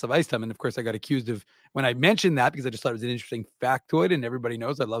 minutes less of ice time. And of course, I got accused of, when I mentioned that, because I just thought it was an interesting factoid, and everybody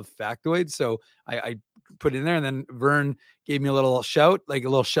knows I love factoids. So I put it in there. And then Vern gave me a little shout, like a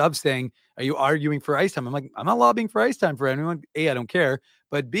little shove saying, are you arguing for ice time? I'm like, I'm not lobbying for ice time for anyone. A, I don't care.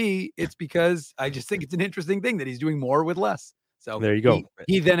 But B, it's because I just think it's an interesting thing that he's doing more with less. So there you go.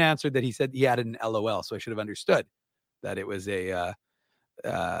 He then answered that he said he added an LOL. So I should have understood that it was a,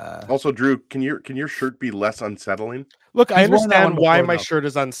 also, Drew, can your shirt be less unsettling? Look, I understand why my now. shirt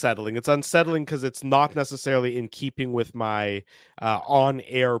is unsettling. It's unsettling because it's not necessarily in keeping with my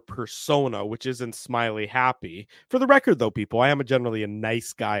on-air persona, which isn't smiley happy. For the record, though, people, I am generally a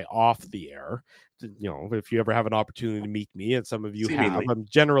nice guy off the air. You know, if you ever have an opportunity to meet me, and some of you have, I'm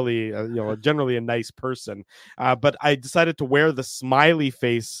generally, generally a nice person. But I decided to wear the smiley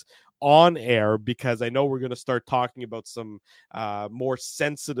face on air because I know we're going to start talking about some more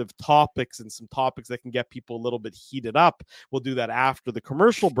sensitive topics and some topics that can get people a little bit heated up. We'll do that after the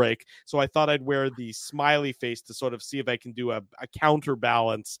commercial break. So I thought I'd wear the smiley face to sort of see if I can do a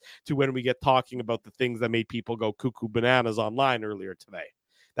counterbalance to when we get talking about the things that made people go cuckoo bananas online earlier today.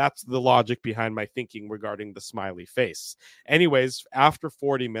 That's the logic behind my thinking regarding the smiley face. Anyways, after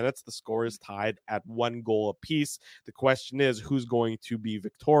 40 minutes, the score is tied at 1 goal apiece. The question is, who's going to be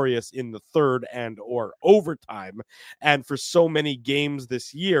victorious in the third and or overtime? And for so many games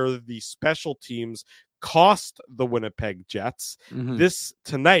this year, the special teams cost the Winnipeg Jets. This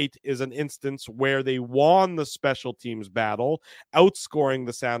tonight is an instance where they won the special teams battle, outscoring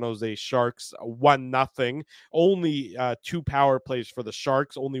the San Jose Sharks 1-0. Only 2 power plays for the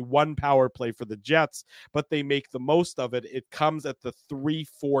Sharks, only 1 power play for the Jets, but they make the most of it. It comes at the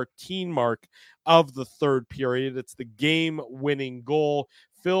 3:14 mark of the third period. It's the game-winning goal.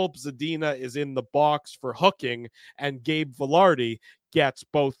 Filip Zadina is in the box for hooking, and Gabe Vilardi gets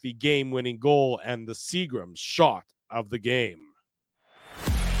both the game-winning goal and the Seagram's shot of the game.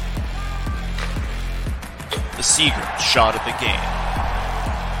 The Seagram's shot of the game.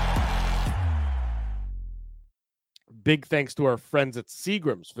 Big thanks to our friends at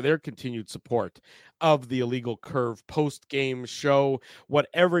Seagram's for their continued support of the Illegal Curve post-game show.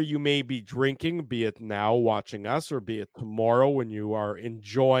 Whatever you may be drinking, be it now watching us or be it tomorrow when you are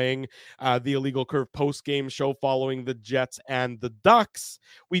enjoying the Illegal Curve post-game show following the Jets and the Ducks,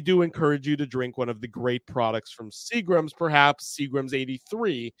 we do encourage you to drink one of the great products from Seagram's, perhaps Seagram's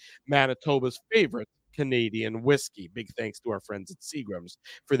 83, Manitoba's favorite Canadian whiskey. Big thanks to our friends at Seagram's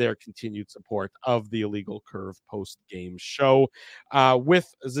for their continued support of the Illegal Curve post-game show.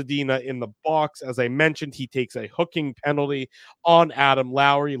 With Zadina in the box, as I mentioned, he takes a hooking penalty on Adam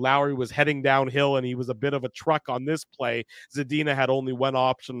Lowry. Lowry was heading downhill, and he was a bit of a truck on this play. Zadina had only one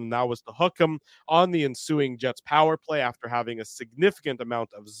option, and that was to hook him on the ensuing Jets power play after having a significant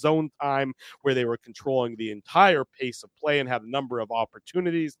amount of zone time where they were controlling the entire pace of play and had a number of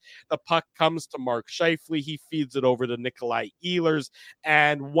opportunities. The puck comes to Mark Scheifele. He feeds it over to Nikolai Ehlers,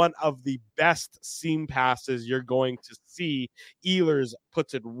 and one of the best seam passes you're going to see. Ehlers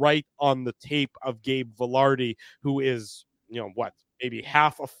puts it right on the tape of Gabe Vilardi, who is, maybe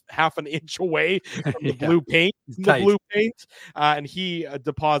half an inch away from the blue paint. And he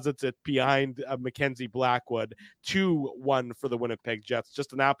deposits it behind Mackenzie Blackwood. 2-1 for the Winnipeg Jets.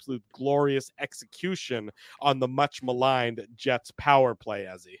 Just an absolute glorious execution on the much maligned Jets power play,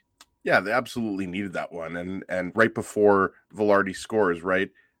 Ezzy. Yeah, they absolutely needed that one. And right before Vilardi scores,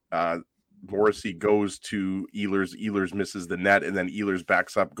 right, Morrissey goes to Ehlers. Ehlers misses the net, and then Ehlers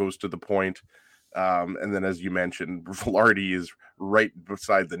backs up, goes to the point. And then, as you mentioned, Vilardi is right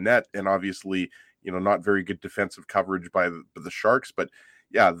beside the net, and obviously, not very good defensive coverage by the Sharks. But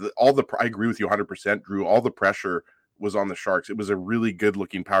yeah, I agree with you 100%, Drew. All the pressure was on the Sharks. It was a really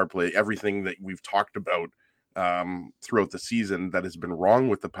good-looking power play. Everything that we've talked about throughout the season that has been wrong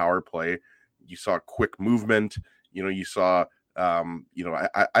with the power play. You saw quick movement, you saw,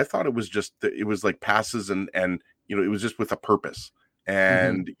 I thought it was like passes and it was just with a purpose.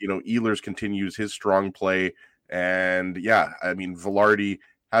 And, Ehlers continues his strong play. And yeah, I mean, Vilardi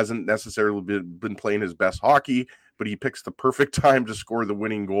hasn't necessarily been playing his best hockey, but he picks the perfect time to score the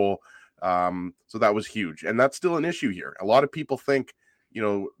winning goal. So that was huge. And that's still an issue here. A lot of people think,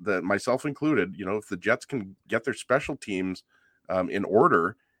 that myself included, if the Jets can get their special teams in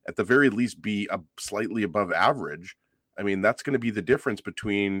order, at the very least be slightly above average. I mean, that's going to be the difference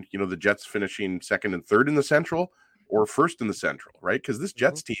between, the Jets finishing second and third in the Central or first in the Central, right? Because this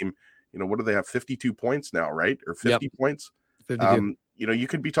Jets team, what do they have? 52 points now, right? Or 50 points? 52. You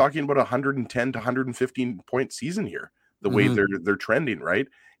could be talking about 110 to 115 point season here, the way they're trending, right?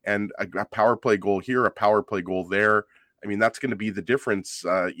 And a power play goal here, a power play goal there. I mean, that's going to be the difference,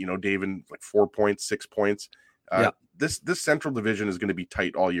 David, like 4 points, 6 points. this Central Division is going to be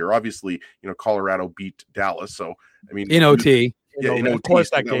tight all year. Obviously, Colorado beat Dallas, so I mean in OT. Yeah, in of OT, course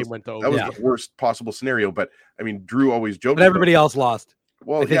so that game went over. That was the worst possible scenario. But I mean, Drew always joked. But everybody else lost.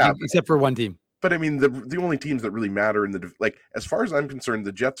 Well, except for one team. But I mean, the only teams that really matter as far as I'm concerned,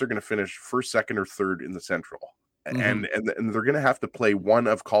 the Jets are going to finish first, second, or third in the Central, and they're going to have to play one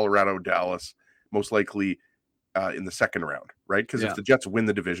of Colorado, Dallas, most likely in the second round, right? Because if the Jets win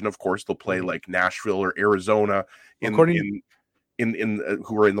the division, of course they'll play like Nashville or Arizona who are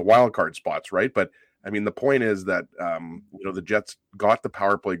in the wild card spots, right? But I mean, the point is that the Jets got the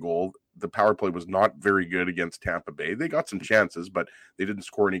power play goal. The power play was not very good against Tampa Bay. They got some chances, but they didn't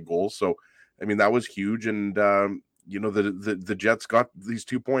score any goals. So I mean, that was huge. And, the Jets got these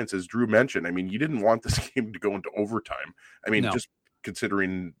 2 points, as Drew mentioned. I mean, you didn't want this game to go into overtime. I mean, just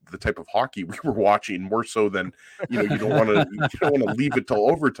considering the type of hockey we were watching, more so than, you don't want to leave it till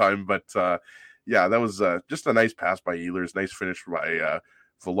overtime. But, that was just a nice pass by Ehlers, nice finish by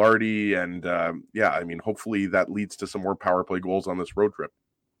Velarde. And, I mean, hopefully that leads to some more power play goals on this road trip.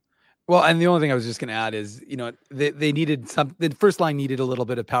 Well, and the only thing I was just going to add is, they needed the first line needed a little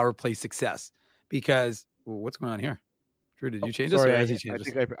bit of power play success because what's going on here? Drew, did you change this? Sorry,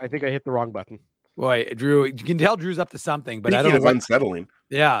 I think I hit the wrong button. Boy, Drew, you can tell Drew's up to something, but I don't know. Unsettling.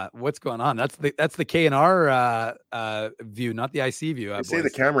 Yeah, what's going on? That's the K&R view, not the IC view. I say the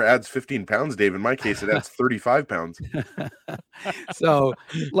camera adds 15 pounds, Dave. In my case, it adds 35 pounds. So,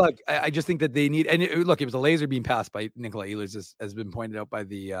 look, I just think that they need, and it was a laser beam pass by Nikolai Ehlers, has been pointed out by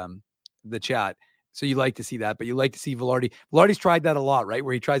the chat. So you like to see that, but you like to see Velarde. Velarde's tried that a lot, right?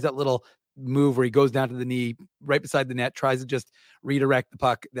 Where he tries that little move where he goes down to the knee right beside the net, tries to just redirect the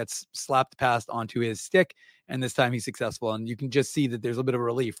puck that's slapped past onto his stick. And this time he's successful. And you can just see that there's a bit of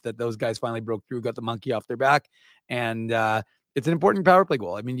relief that those guys finally broke through, got the monkey off their back. And it's an important power play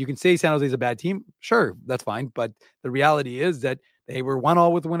goal. I mean, you can say San Jose's a bad team. Sure, that's fine. But the reality is that they were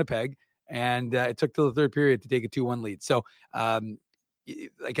 1-1 with Winnipeg. And it took till the third period to take a 2-1 lead. So,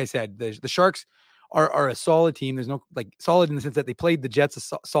 like I said, the Sharks are a solid team. There's no solid in the sense that they played the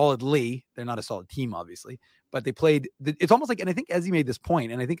Jets solidly. They're not a solid team, obviously, but they played. It's almost like, and I think Ezzy made this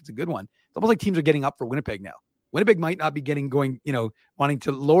point, and I think it's a good one. It's almost like teams are getting up for Winnipeg now. Winnipeg might not be wanting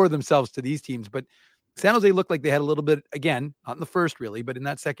to lower themselves to these teams, but San Jose looked like they had a little bit, again, not in the first really, but in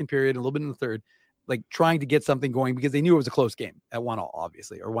that second period, a little bit in the third, like trying to get something going because they knew it was a close game at 1-1,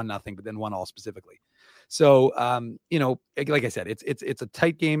 obviously, or 1-0, but then 1-1 specifically. So, like I said, it's a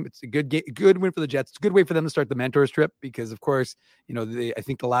tight game. It's a good win for the Jets. It's a good way for them to start the Mentors trip because, of course, I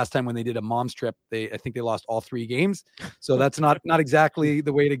think the last time when they did a mom's trip, I think they lost all 3 games. So that's not exactly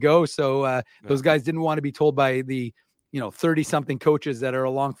the way to go. So those guys didn't want to be told by the 30-something coaches that are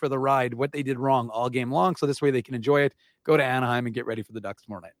along for the ride what they did wrong all game long. So this way they can enjoy it, go to Anaheim, and get ready for the Ducks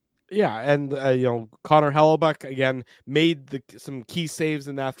tomorrow night. Yeah, and Connor Hellebuyck again made some key saves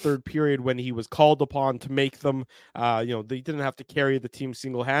in that third period when he was called upon to make them. They didn't have to carry the team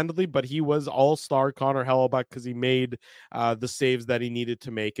single-handedly, but he was all-star Connor Hellebuyck because he made the saves that he needed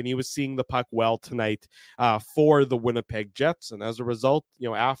to make, and he was seeing the puck well tonight for the Winnipeg Jets. And as a result,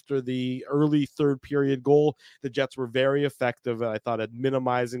 after the early third period goal, the Jets were very effective, I thought, at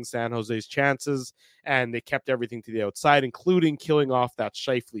minimizing San Jose's chances, and they kept everything to the outside, including killing off that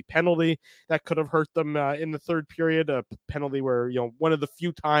Scheifele penalty that could have hurt them in the third period. A penalty where, one of the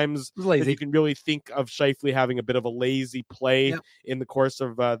few times that you can really think of Scheifele having a bit of a lazy play in the course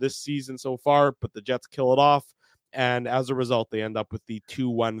of this season so far, but the Jets kill it off. And as a result, they end up with the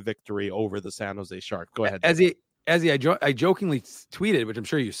 2-1 victory over the San Jose Sharks. Go ahead. I jokingly tweeted, which I'm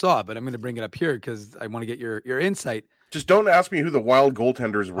sure you saw, but I'm going to bring it up here because I want to get your insight. Just don't ask me who the wild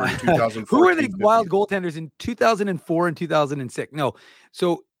goaltenders were in 2004. Who are the wild goaltenders in 2004 and 2006? No.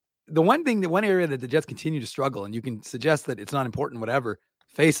 So the one area that the Jets continue to struggle, and you can suggest that it's not important, whatever,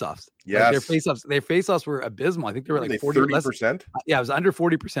 face-offs. Yes. Their face-offs were abysmal. I think they were like 40%. Yeah, it was under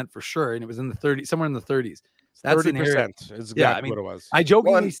 40% for sure. And it was in the 30s, somewhere in the 30s. That's 30% is exactly what it was. I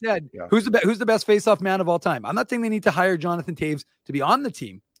jokingly said, who's the best face-off man of all time? I'm not saying they need to hire Jonathan Toews to be on the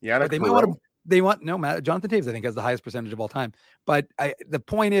team. Yeah, but they might want to. Jonathan Toews, I think, has the highest percentage of all time. But the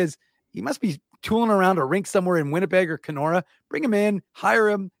point is, he must be tooling around a rink somewhere in Winnipeg or Kenora. Bring him in, hire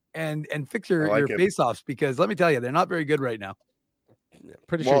him, and fix your face-offs, because let me tell you, they're not very good right now.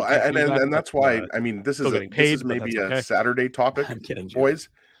 Pretty sure. Well, and that's why, I mean, this is maybe a Saturday topic, I'm kidding, boys.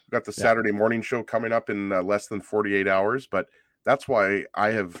 We've got the Saturday morning show coming up in less than 48 hours, but that's why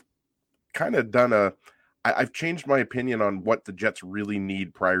I have kind of done I've changed my opinion on what the Jets really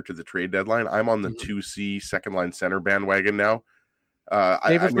need prior to the trade deadline. I'm on the 2C second line center bandwagon now.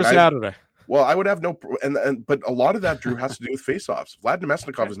 Saturday. Well, I would have but a lot of that, Drew, has to do with faceoffs. Vlad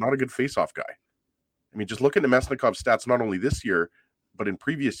Nemesnikov is not a good faceoff guy. I mean, just look at Nemesnikov's stats, not only this year, but in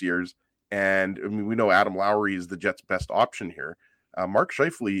previous years. And I mean, we know Adam Lowry is the Jets' best option here. Mark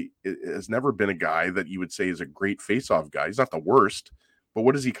Scheifele has never been a guy that you would say is a great faceoff guy. He's not the worst, but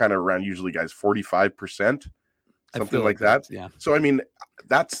what is he kind of around usually, guys? 45%, something like that. Yeah. So, I mean,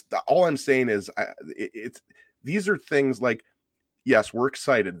 that's all I'm saying is these are things like, yes, we're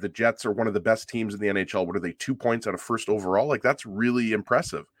excited. The Jets are one of the best teams in the NHL. What are they, 2 points out of first overall? Like, that's really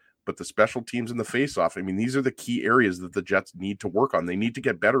impressive. But the special teams and the faceoff, I mean, these are the key areas that the Jets need to work on. They need to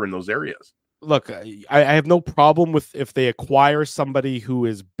get better in those areas. Look, I have no problem with if they acquire somebody who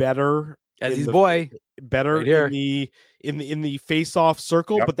is better As his better right in the face-off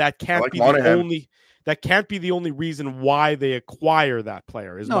circle, Yep. but that can't be the only reason why they acquire that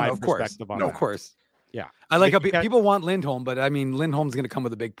player. Is my perspective on that. Of course. Yeah, I like how people want Lindholm, but I mean, Lindholm's going to come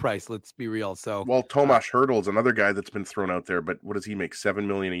with a big price. Let's be real. So, well, Tomas Hertl is another guy that's been thrown out there, but what does he make? $7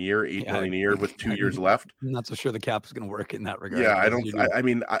 million a year, $8 million a year with 2 years left. I'm not so sure the cap is going to work in that regard. Yeah, I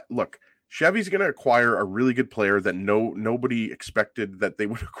mean, look, Chevy's going to acquire a really good player that nobody expected that they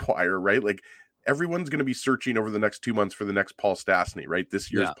would acquire, right? Like, everyone's going to be searching over the next 2 months for the next Paul Stastny, right?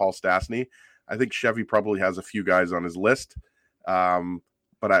 This year's Paul Stastny. I think Chevy probably has a few guys on his list.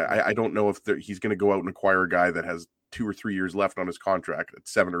 But I don't know if he's going to go out and acquire a guy that has 2 or 3 years left on his contract at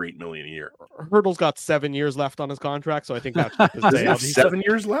 $7 or $8 million a year. Hertl's got 7 years left on his contract, so I think that's He's 7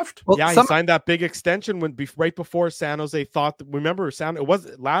 years left. Well, he signed that big extension right before San Jose thought. Remember, it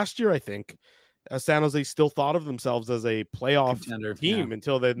was last year, I think. San Jose still thought of themselves as a playoff team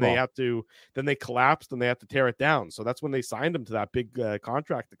until then they collapsed and they had to tear it down. So that's when they signed him to that big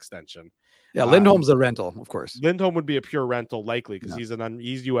contract extension. Yeah, Lindholm's a rental, of course. Lindholm would be a pure rental likely because he's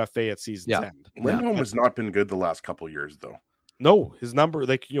UFA at season's end. Lindholm has not been good the last couple of years though. No, his number,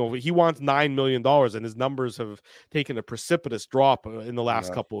 he wants $9 million and his numbers have taken a precipitous drop in the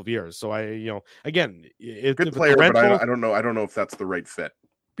last couple of years. So again, good player, but I don't know if that's the right fit.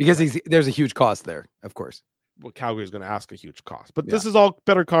 Because there's a huge cost there, of course. Well, Calgary's going to ask a huge cost, but this is all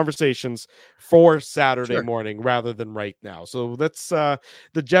better conversations for Saturday morning rather than right now. So the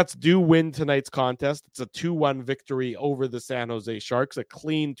Jets do win tonight's contest. It's a 2-1 victory over the San Jose Sharks, a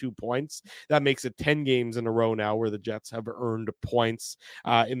clean 2 points. That makes it 10 games in a row now where the Jets have earned points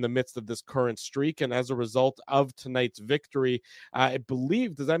in the midst of this current streak. And as a result of tonight's victory, I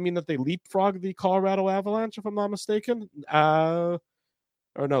believe, does that mean that they leapfrog the Colorado Avalanche, if I'm not mistaken?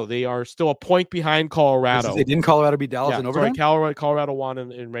 Or no, they are still a point behind Colorado. Didn't Colorado beat Dallas in overtime? Colorado won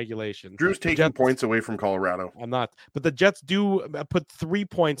in regulation. Drew's taking points away from Colorado. I'm not. But the Jets do put 3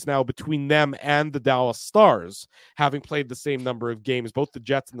 points now between them and the Dallas Stars, having played the same number of games. Both the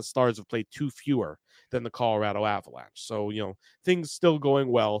Jets and the Stars have played 2 fewer than the Colorado Avalanche. So, things still going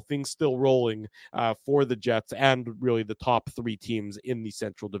well, things still rolling for the Jets and really the top 3 teams in the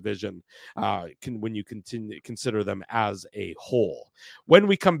Central Division when you consider them as a whole. When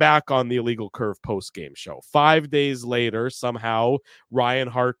we come back on the Illegal Curve post-game show, 5 days later, somehow Ryan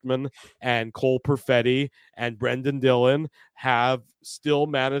Hartman and Cole Perfetti and Brendan Dillon have still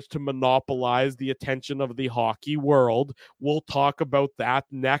managed to monopolize the attention of the hockey world. We'll talk about that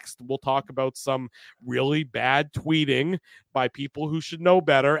next. We'll talk about some really bad tweeting by people who should know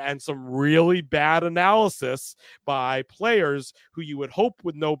better and some really bad analysis by players who you would hope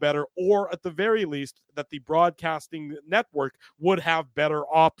would know better, or at the very least that the broadcasting network would have better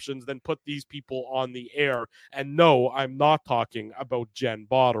options than put these people on the air. And no, I'm not talking about Jen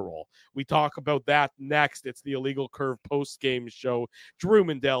Botterill. We talk about that next. It's the Illegal Curve post-game show. Drew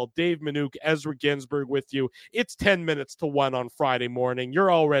Mandel, Dave Minuk, Ezra Ginsburg with you. It's 10 minutes to 1 on Friday morning.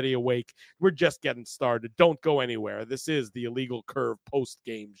 You're already awake. We're just getting started. Don't go anywhere. This is the Illegal Curve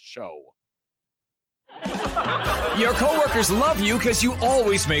post-game show. Your coworkers love you because you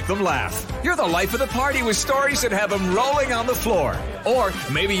always make them laugh. You're the life of the party with stories that have them rolling on the floor. Or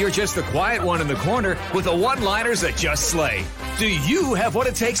maybe you're just the quiet one in the corner with the one-liners that just slay. Do you have what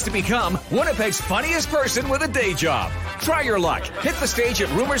it takes to become Winnipeg's funniest person with a day job? Try your luck. Hit the stage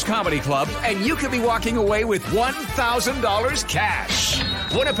at Rumors Comedy Club, and you could be walking away with $1,000 cash.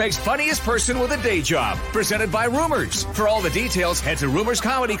 Winnipeg's funniest person with a day job. Presented by Rumors. For all the details, head to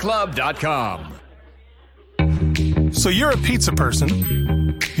rumorscomedyclub.com. So you're a pizza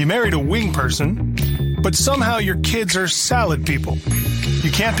person, you married a wing person, but somehow your kids are salad people.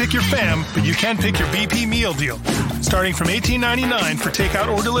 You can't pick your fam, but you can pick your BP meal deal. Starting from $18.99 for takeout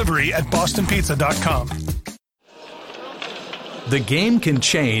or delivery at bostonpizza.com. The game can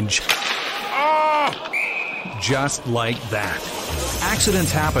change just like that.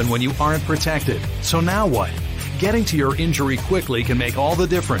 Accidents happen when you aren't protected. So now what? Getting to your injury quickly can make all the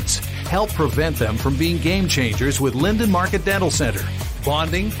difference. Help prevent them from being game changers with Linden Market Dental Center.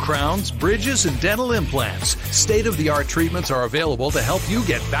 Bonding, crowns, bridges, and dental implants. State-of-the-art treatments are available to help you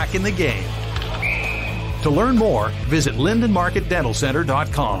get back in the game. To learn more, visit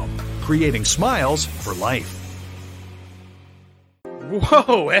lindenmarketdentalcenter.com. Creating smiles for life.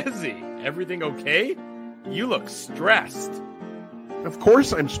 Whoa, Ezzy, everything okay? You look stressed. Of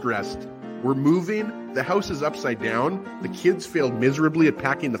course I'm stressed. We're moving, the house is upside down, the kids failed miserably at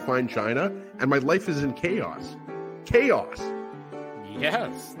packing the fine china, and my life is in chaos. Chaos!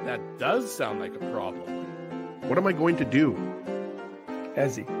 Yes, that does sound like a problem. What am I going to do?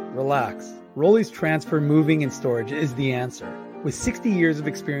 Ezzy, relax. Rolly's Transfer Moving and Storage is the answer. With 60 years of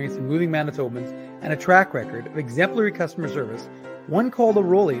experience in moving Manitobans and a track record of exemplary customer service, one call to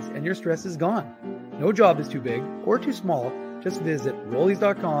Rolly's and your stress is gone. No job is too big or too small. Just visit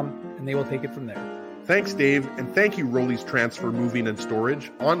Rollies.com and they will take it from there. Thanks, Dave, and thank you, Rolly's Transfer Moving and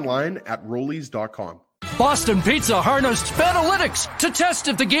Storage, online at Rollies.com. Boston Pizza harnessed Fanalytics to test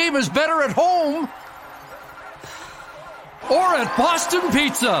if the game is better at home or at Boston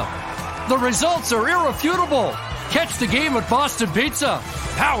Pizza. The results are irrefutable. Catch the game at Boston Pizza,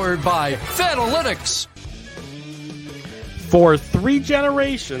 powered by Fanalytics. For 3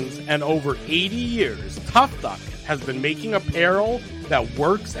 generations and over 80 years, Tough Duck has been making apparel that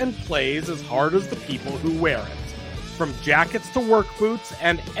works and plays as hard as the people who wear it. From jackets to work boots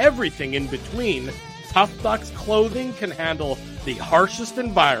and everything in between, Tough Duck's clothing can handle the harshest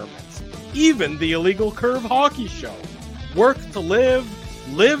environments, even the Illegal Curve hockey show. Work to live,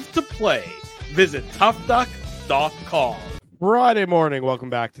 live to play. Visit toughduck.com. Friday morning, welcome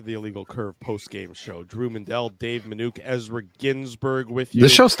back to the Illegal Curve post-game show. Drew Mandel, Dave Minuk, Ezra Ginsburg with you. The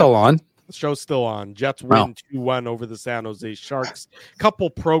show's still on. The show's still on. Jets win 2-1 over the San Jose Sharks. Couple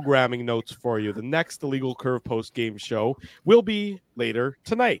programming notes for you. The next Illegal Curve post-game show will be later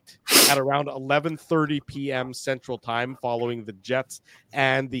tonight at around 11:30 p.m. Central Time, following the Jets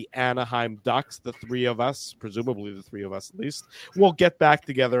and the Anaheim Ducks. The three of us, presumably the three of us at least, will get back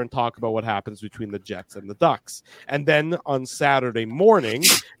together and talk about what happens between the Jets and the Ducks. And then on Saturday morning,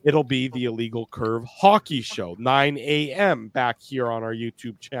 it'll be the Illegal Curve hockey show, 9 a.m. back here on our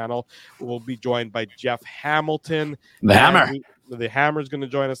YouTube channel. We'll be joined by Jeff Hamilton. The Hammer. The Hammer is going to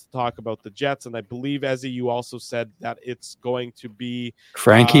join us to talk about the Jets. And I believe, Ezzy, you also said that it's going to be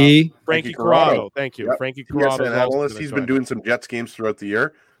Frankie Corrado. Thank you. Yep. Frankie Corrado. Analyst. He's been doing some Jets games throughout the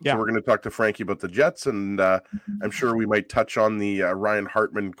year. Yeah. So we're going to talk to Frankie about the Jets. And I'm sure we might touch on the Ryan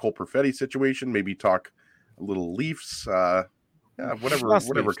Hartman, Cole Perfetti situation, maybe talk a little Leafs.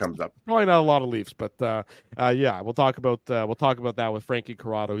 Whatever comes up. Probably not a lot of Leafs, but we'll talk about that with Frankie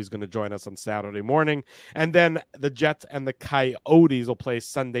Corrado. He's going to join us on Saturday morning, and then the Jets and the Coyotes will play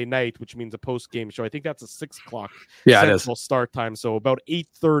Sunday night, which means a post-game show. I think that's a 6 o'clock Central start time, so about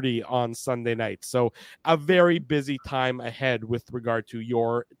 8:30 on Sunday night. So a very busy time ahead with regard to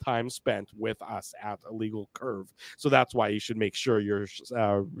your time spent with us at Illegal Curve. So that's why you should make sure you're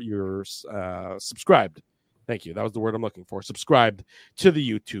subscribed. Thank you. That was the word I'm looking for. Subscribed to the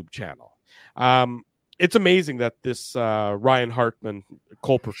YouTube channel. It's amazing that this Ryan Hartman,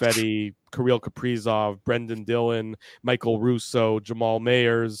 Cole Perfetti, Kirill Kaprizov, Brendan Dillon, Michael Russo, Jamal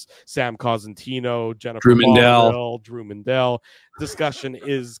Mayers, Sam Cosentino, Jennifer Drew Mandel discussion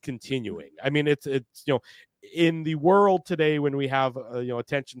is continuing. I mean, it's in the world today, when we have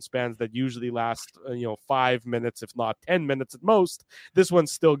attention spans that usually last 5 minutes, if not 10 minutes at most, this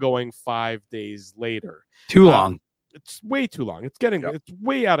one's still going 5 days later. Too long. It's way too long. It's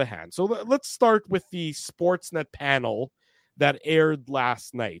way out of hand. So let's start with the Sportsnet panel that aired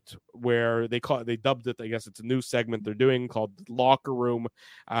last night, where they dubbed it, I guess it's a new segment they're doing called Locker Room.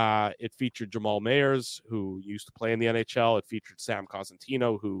 It featured Jamal Mayers, who used to play in the NHL. It featured Sam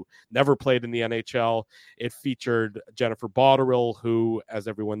Cosentino, who never played in the NHL. It featured Jennifer Botterill, who, as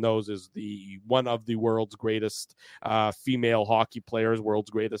everyone knows, is one of the world's greatest female hockey players,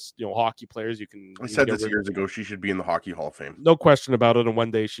 world's greatest hockey players. I said this years ago. She should be in the Hockey Hall of Fame. No question about it. And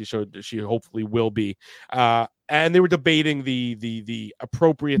one day she hopefully will be. And they were debating the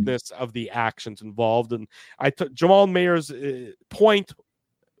appropriateness of the actions involved. And I took Jamal Mayer's point,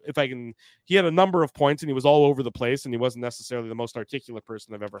 he had a number of points and he was all over the place and he wasn't necessarily the most articulate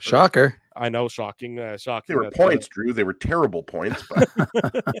person I've ever heard. Shocker. I know, shocking. They were points, Drew. They were terrible points. But...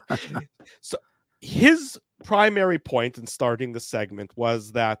 So his primary point in starting the segment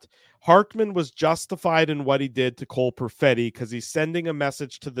was that Hartman was justified in what he did to Cole Perfetti because he's sending a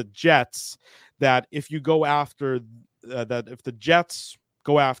message to the Jets that if you go after if the Jets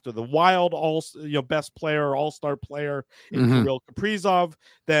go after the Wild best player, all-star player in Kirill Kaprizov,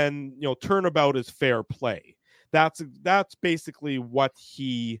 then turnabout is fair play. That's basically what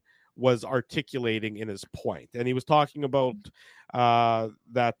he was articulating in his point. And he was talking about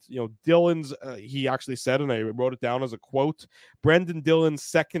that, Dillon's, he actually said, and I wrote it down as a quote, Brendan Dillon's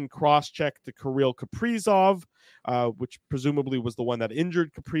second cross-check to Kirill Kaprizov, which presumably was the one that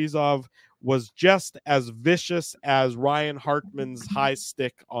injured Kaprizov, was just as vicious as Ryan Hartman's high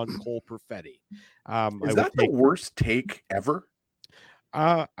stick on Cole Perfetti. Is that the worst take ever?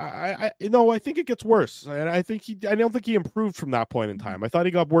 I think it gets worse. And I don't think he improved from that point in time. I thought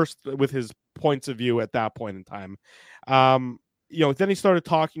he got worse with his points of view at that point in time. Then he started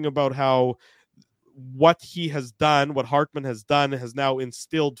talking about how what he has done, what Hartman has done, has now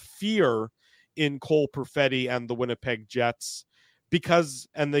instilled fear in Cole Perfetti and the Winnipeg Jets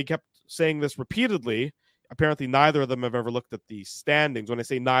and they kept saying this repeatedly. Apparently, neither of them have ever looked at the standings. When I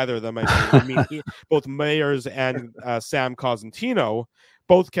say neither of them, I mean both Mayers and Sam Cosentino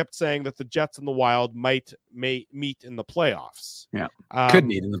both kept saying that the Jets and the Wild may meet in the playoffs. Yeah, could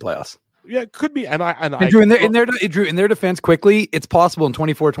meet in the playoffs. Yeah, it could be. And Drew, in their defense, quickly, it's possible in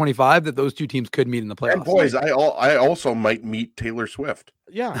 24-25 that those two teams could meet in the playoffs. And boys, I also might meet Taylor Swift.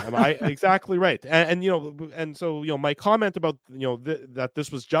 Yeah, exactly right. And so my comment about that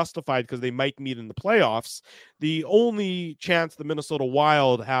this was justified because they might meet in the playoffs. The only chance the Minnesota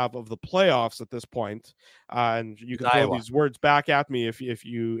Wild have of the playoffs at this point, and you can throw these words back at me if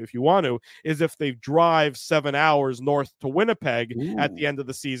you want to, is if they drive 7 hours north to Winnipeg at the end of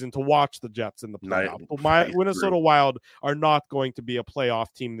the season to watch the Jets in the playoffs. So Minnesota Wild are not going to be a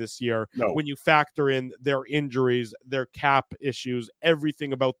playoff team this year. No. When you factor in their injuries, their cap issues, everything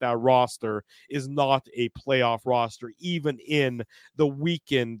about that roster is not a playoff roster, even in the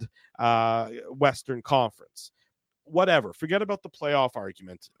weakened Western Conference. Whatever, forget about the playoff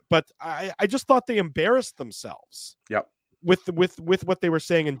argument. But I just thought they embarrassed themselves. Yep. With what they were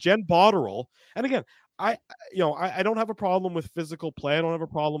saying. And Jen Botterill, and again, I don't have a problem with physical play. I don't have a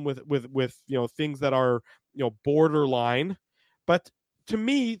problem with things that are borderline. But to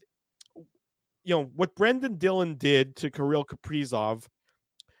me, what Brendan Dillon did to Kirill Kaprizov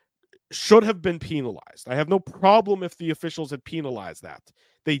should have been penalized. I have no problem if the officials had penalized that.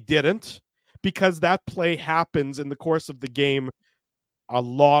 They didn't, because that play happens in the course of the game a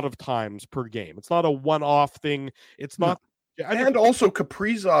lot of times per game. It's not a one-off thing. It's not. No. And also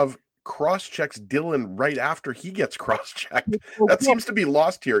Kaprizov cross-checks Dillon right after he gets cross-checked. That seems to be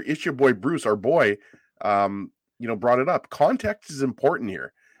lost here. Issue boy Bruce, our boy, brought it up. Context is important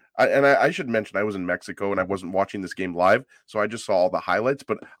here. I should mention I was in Mexico and I wasn't watching this game live, so I just saw all the highlights.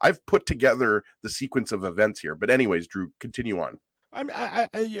 But I've put together the sequence of events here. But anyways, Drew, continue on.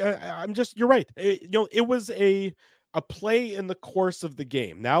 I'm just, you're right. It was a play in the course of the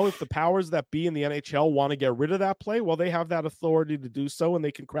game. Now, if the powers that be in the NHL want to get rid of that play, well, they have that authority to do so, and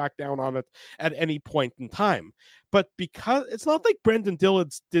they can crack down on it at any point in time. But because it's not like Brendan Dillon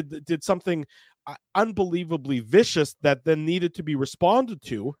did something unbelievably vicious that then needed to be responded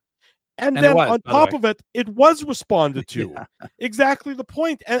to. And then on top of it, it was responded to. Yeah. Exactly the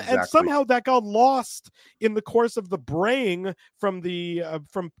point. And somehow that got lost in the course of the braying from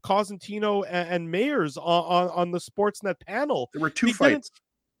from Cosentino and Mayers on the Sportsnet panel. There were two fights.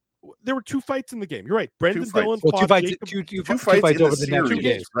 There were two fights in the game. You're right. Brendan Dillon fought two fights over the next 2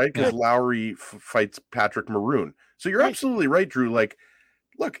 days, right? Because Lowry fights Patrick Maroon. So you're absolutely right, Drew. Like,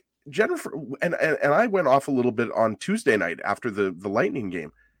 look, Jennifer and I went off a little bit on Tuesday night after the Lightning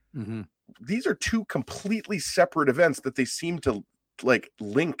game. Mm-hmm. These are two completely separate events that they seem to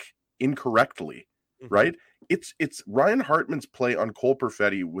link incorrectly, right? It's Ryan Hartman's play on Cole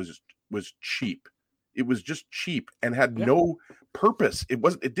Perfetti was cheap. It was just cheap and had no purpose.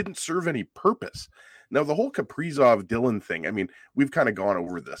 It didn't serve any purpose. Now the whole Kaprizov Dillon thing, I mean, we've kind of gone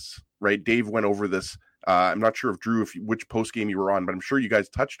over this, right? Dave went over this. I'm not sure if Drew, which post game you were on, but I'm sure you guys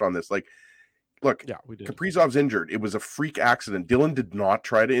touched on this. Like, look, we did. Kaprizov's injured. It was a freak accident. Dillon did not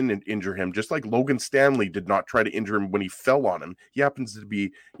try to injure him, just like Logan Stanley did not try to injure him when he fell on him. He happens to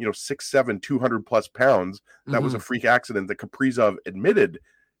be, 6'7", 200 plus pounds. That was a freak accident that Kaprizov admitted.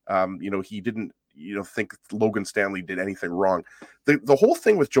 He didn't, think Logan Stanley did anything wrong. The whole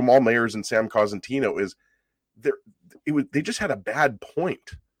thing with Jamal Mayers and Sam Cosentino is they just had a bad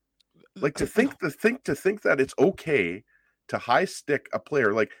point. Like to think that it's okay to high stick a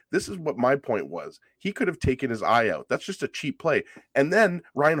player. Like, this is what my point was. He could have taken his eye out. That's just a cheap play. And then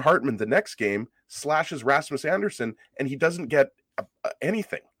Ryan Hartman the next game slashes Rasmus Andersson and he doesn't get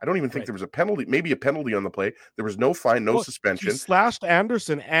anything. I don't even think there was a penalty, maybe a penalty on the play. There was no fine, no suspension. He slashed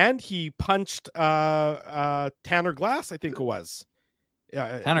Anderson and he punched Tanner Glass, I think it was.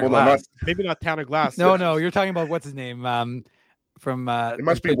 Yeah, Tanner Glass. Maybe not Tanner Glass. No, you're talking about what's his name? It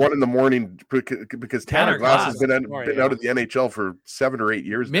must be 1 a.m. because Tanner Glass has been out of the NHL for 7 or 8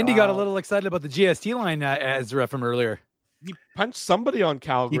 years. Mindy got a little excited about the GST line, Ezra, from earlier. He punched somebody on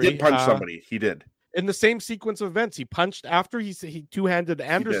Calgary. He did punch somebody. He did. In the same sequence of events, he punched after he two-handed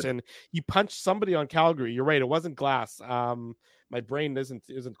Anderson. He punched somebody on Calgary. You're right. It wasn't Glass. My brain isn't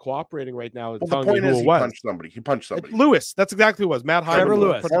cooperating right now. Well, the point is, he punched somebody. He punched somebody. Lewis. That's exactly who it was. Matt Trevor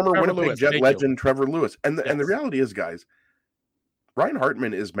Lewis, former Winnipeg Jet legend, Trevor Lewis. And the reality is, guys, Ryan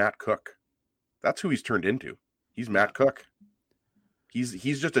Hartman is Matt Cook. That's who he's turned into. He's Matt Cook.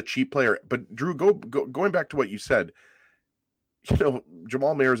 He's just a cheap player. But Drew, going back to what you said.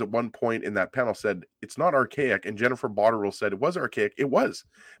 Jamal Mayers at one point in that panel said it's not archaic, and Jennifer Botterill said it was archaic. It was,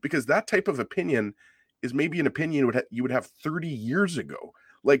 because that type of opinion is maybe an opinion you would have 30 years ago.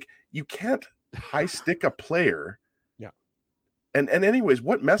 Like, you can't high stick a player. Yeah. And anyways,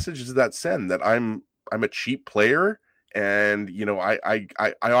 what message does that send? That I'm a cheap player, and I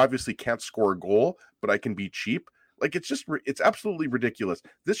obviously can't score a goal, but I can be cheap. Like, it's absolutely ridiculous.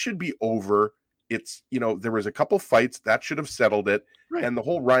 This should be over. It's, there was a couple fights that should have settled it. Right. And the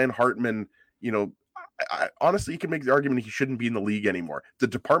whole Ryan Hartman, I honestly, you can make the argument he shouldn't be in the league anymore. The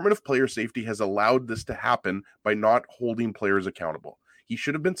Department of Player Safety has allowed this to happen by not holding players accountable. He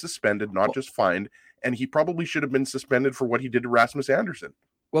should have been suspended, not just fined. And he probably should have been suspended for what he did to Rasmus Anderson.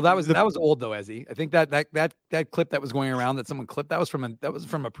 Well, that was old though, Ezzy. I think that clip that was going around that someone clipped, that was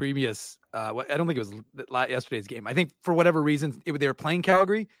from a previous. I don't think it was yesterday's game. I think for whatever reason they were playing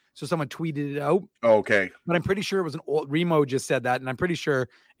Calgary, so someone tweeted it out. Okay, but I'm pretty sure it was an old. Remo just said that, and I'm pretty sure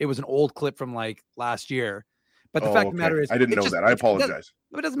it was an old clip from like last year. But the fact of the matter is, I didn't know that. I apologize.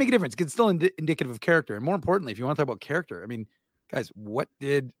 It doesn't make a difference. It's still indicative of character, and more importantly, if you want to talk about character, I mean, guys, what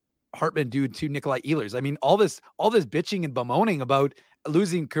did Hartman do to Nikolai Ehlers? I mean, all this bitching and bemoaning about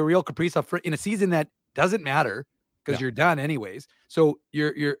losing Kirill Kaprizov in a season that doesn't matter because you're done anyways. So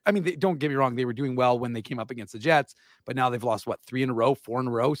you're. I mean, don't get me wrong; they were doing well when they came up against the Jets, but now they've lost 4 in a row.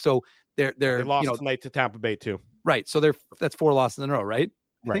 So they lost tonight to Tampa Bay too. Right. So that's 4 losses in a row, right?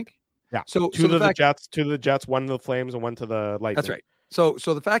 I think. Yeah. So two to the Jets, 1 to the Flames, and 1 to the Lightning. That's right. So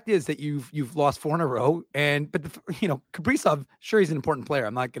the fact is that you've lost 4 in a row, but Kaprizov, sure, he's an important player.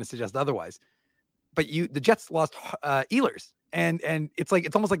 I'm not going to suggest otherwise, but the Jets lost Ehlers, and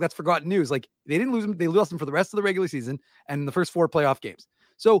it's almost like that's forgotten news. Like, they didn't lose him; they lost him for the rest of the regular season and the first 4 playoff games.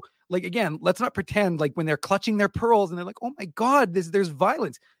 So, like, again, let's not pretend like when they're clutching their pearls and they're like, "Oh my God, there's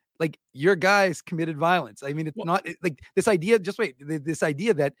violence." Like, your guys committed violence. I mean, it's not like this idea. Just wait, this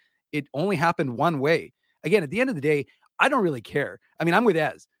idea that it only happened one way. Again, at the end of the day, I don't really care. I mean, I'm with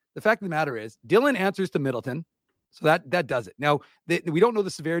Ez. The fact of the matter is, Dylan answers to Middleton, so that does it. Now, we don't know the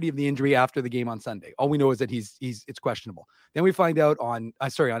severity of the injury after the game on Sunday. All we know is that it's questionable. Then we find out on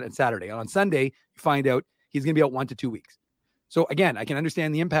Saturday. On Sunday, you find out he's going to be out 1 to 2 weeks. So again, I can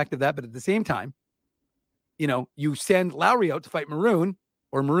understand the impact of that, but at the same time, you send Lowry out to fight Maroon,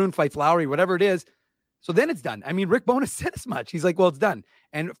 or Maroon fights Lowry, whatever it is. So then it's done. I mean, Rick Bowness said as much. He's like, well, it's done.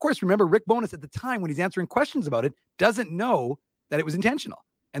 And of course, remember, Rick Bowness at the time when he's answering questions about it doesn't know that it was intentional.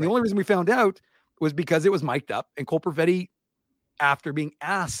 And the only reason we found out was because it was mic'd up. And Cole Perfetti, after being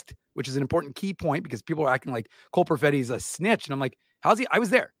asked, which is an important key point because people are acting like Cole Perfetti is a snitch. And I'm like, how's he? I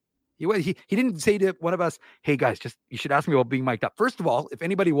was there. He didn't say to one of us, hey, guys, you should ask me about being mic'd up. First of all, if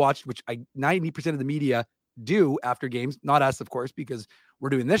anybody watched, which 90% of the media do after games, not us, of course, because we're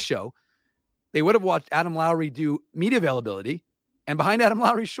doing this show, they would have watched Adam Lowry do media availability, and behind Adam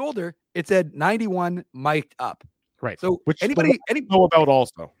Lowry's shoulder, it said 91 mic'd up. Right. So which anybody know about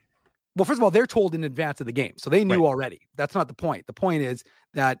also. Well, first of all, they're told in advance of the game, so they knew already. That's not the point. The point is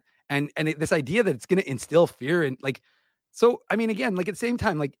that, this idea that it's going to instill fear and so I mean, again, at the same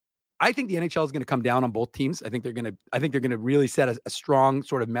time, I think the NHL is going to come down on both teams. I think they're going to really set a strong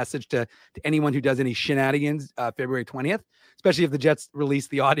sort of message to anyone who does any shenanigans February 20th, especially if the Jets release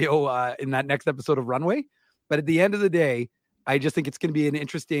the audio in that next episode of Runway. But at the end of the day, I just think it's going to be an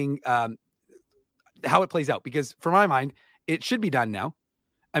interesting how it plays out, because for my mind, it should be done now.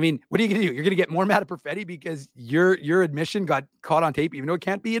 I mean, what are you going to do? You're going to get more mad at Perfetti because your admission got caught on tape, even though it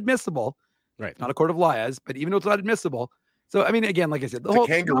can't be admissible. Right. It's not a court of laws, but even though it's not admissible. So, I mean, again, like I said, it's a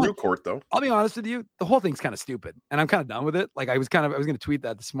kangaroo court, though. I'll be honest with you. The whole thing's kind of stupid, and I'm kind of done with it. I was going to tweet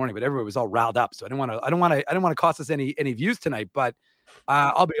that this morning, but everybody was all riled up. So I don't want to cost us any views tonight, but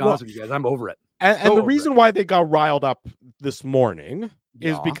I'll be honest with you guys. I'm over it. And the reason why they got riled up this morning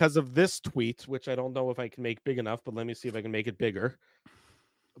is because of this tweet, which I don't know if I can make big enough, but let me see if I can make it bigger.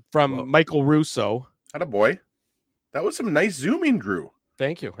 From Michael Russo. Attaboy. That was some nice zooming, Drew.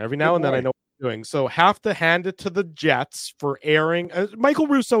 Thank you. Every now and then I know what I'm doing. So have to hand it to the Jets for airing. Michael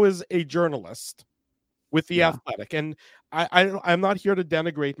Russo is a journalist with The Athletic. And I'm not here to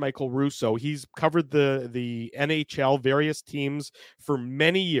denigrate Michael Russo. He's covered the NHL, various teams for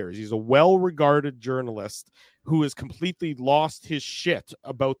many years. He's a well-regarded journalist who has completely lost his shit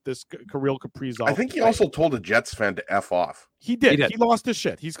about this Kirill Kaprizov. I think he also told a Jets fan to F off. He did. He lost his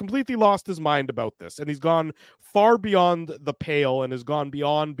shit. He's completely lost his mind about this, and he's gone far beyond the pale and has gone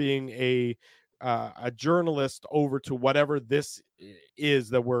beyond being a journalist over to whatever this is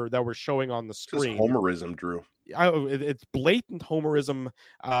that we're showing on the screen. It's homerism, Drew. It's blatant homerism,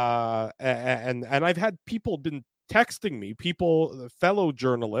 and I've had people been texting me, fellow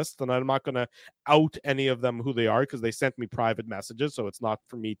journalists, and I'm not going to out any of them who they are because they sent me private messages, so it's not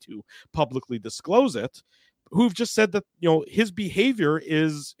for me to publicly disclose it, who've just said that, his behavior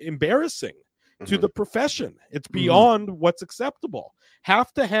is embarrassing to the profession. It's beyond what's acceptable.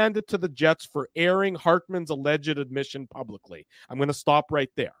 Have to hand it to the Jets for airing Hartman's alleged admission publicly. I'm going to stop right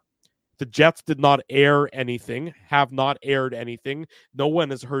there. The Jets did not air anything, have not aired anything. No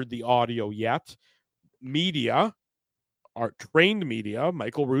one has heard the audio yet. Media, our trained media,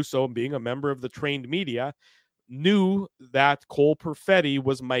 Michael Russo being a member of the trained media, knew that Cole Perfetti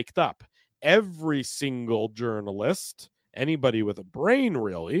was mic'd up. Every single journalist, anybody with a brain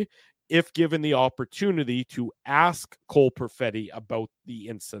really, if given the opportunity to ask Cole Perfetti about the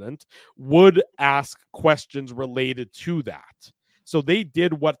incident, would ask questions related to that. So they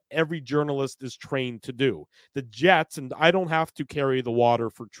did what every journalist is trained to do. The Jets, and I don't have to carry the water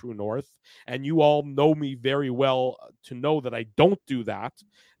for True North, and you all know me very well to know that I don't do that,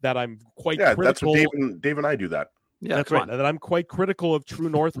 that I'm quite critical. That's what Dave and I do that. Yeah, that's right. That I'm quite critical of True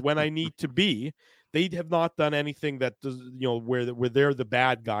North when I need to be. They have not done anything that does, where they're the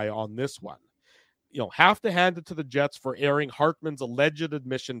bad guy on this one. Have to hand it to the Jets for airing Hartman's alleged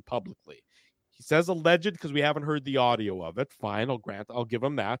admission publicly. He says alleged because we haven't heard the audio of it. Fine, I'll give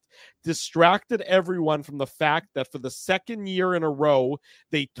him that. Distracted everyone from the fact that for the second year in a row,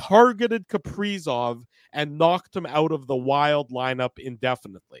 they targeted Kaprizov and knocked him out of the Wild lineup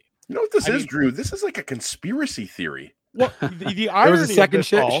indefinitely. You know what this is, Drew? This is like a conspiracy theory. Well, the irony there was a second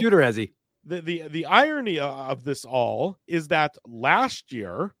shooter, has he? The irony of this all is that last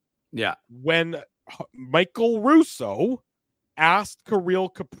year, when Michael Russo asked Kirill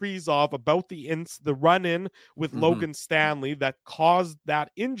Kaprizov about the run-in with Logan Stanley that caused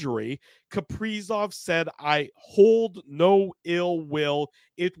that injury, Kaprizov said, "I hold no ill will.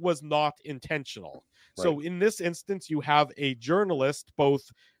 It was not intentional." Right. So in this instance, you have a journalist both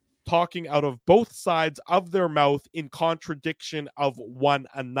talking out of both sides of their mouth in contradiction of one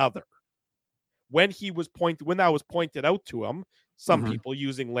another. When that was pointed out to him, some people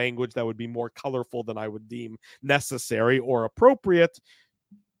using language that would be more colorful than I would deem necessary or appropriate,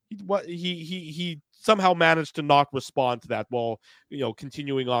 he somehow managed to not respond to that while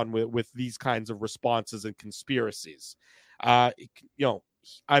continuing on with these kinds of responses and conspiracies. I'm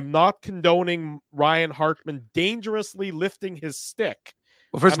not condoning Ryan Hartman dangerously lifting his stick.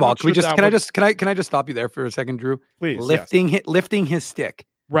 Well, first of all, can I just stop you there for a second, Drew? Please. Lifting his stick.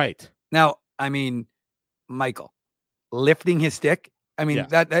 Right. Now, I mean, Michael, lifting his stick. I mean,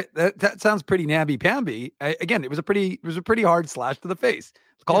 that sounds pretty namby-pamby. Again, it was a pretty hard slash to the face.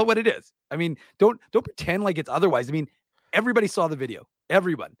 Call it what it is. I mean, don't pretend like it's otherwise. I mean, everybody saw the video.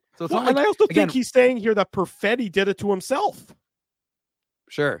 Everyone. So it's not like, and I also think he's saying here that Perfetti did it to himself.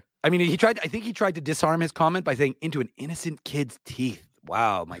 Sure. I mean, I think he tried to disarm his comment by saying into an innocent kid's teeth.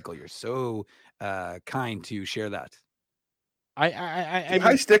 Wow, Michael, you're so kind to share that. He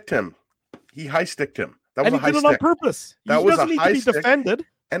high-sticked him. He high-sticked him. That was and he did it on purpose. That was doesn't need to be defended.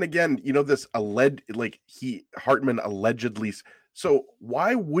 And again, this Hartman allegedly. So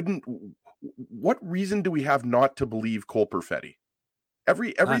what reason do we have not to believe Cole Perfetti?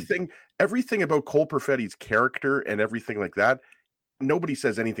 Everything about Cole Perfetti's character and everything like that. Nobody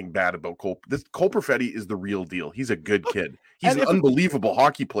says anything bad about Cole. Cole Perfetti is the real deal. He's a good kid. He's an unbelievable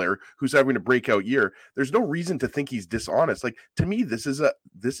hockey player who's having a breakout year. There's no reason to think he's dishonest. Like, to me, this is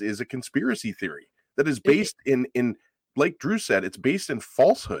a conspiracy theory that is based in like Drew said, it's based in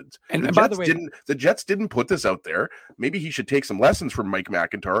falsehoods. And by the way, the Jets didn't put this out there. Maybe he should take some lessons from Mike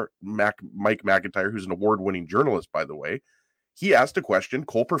McIntyre, who's an award-winning journalist, by the way. He asked a question.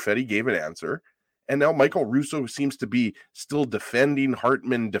 Cole Perfetti gave an answer. And now Michael Russo seems to be still defending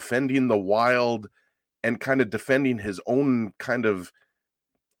Hartman, defending the Wild, and kind of defending his own kind of,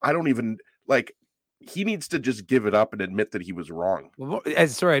 he needs to just give it up and admit that he was wrong. Well,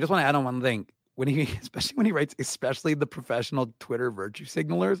 sorry, I just want to add on one thing. Especially when he writes, especially the professional Twitter virtue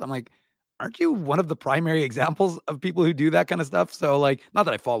signalers, I'm like, aren't you one of the primary examples of people who do that kind of stuff? So, like, not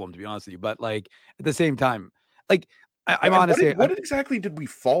that I follow him, to be honest with you, but like at the same time, like, I'm honestly, what exactly did we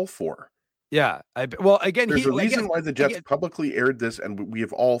fall for? Yeah. Well, again, there's a reason why the Jets publicly aired this, and we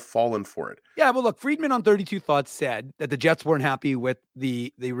have all fallen for it. Yeah. Well, look, Friedman on 32 Thoughts said that the Jets weren't happy with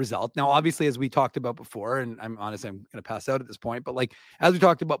the result. Now, obviously, as we talked about before, and I'm going to pass out at this point, but like, as we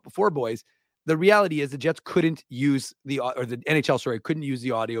talked about before, boys, the reality is the Jets couldn't use the NHL, couldn't use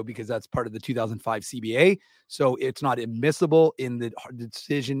the audio because that's part of the 2005 CBA. So it's not admissible in the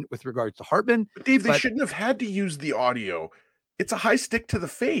decision with regards to Hartman. But Dave, they shouldn't have had to use the audio. It's a high stick to the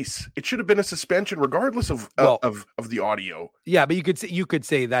face. It should have been a suspension regardless of the audio. Yeah, but you could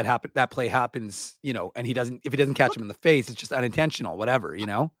say that happened. That play happens, if he doesn't catch him in the face, it's just unintentional, whatever,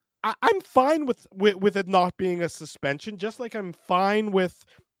 I'm fine with it not being a suspension, just like I'm fine with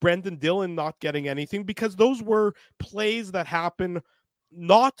Brendan Dillon not getting anything, because those were plays that happen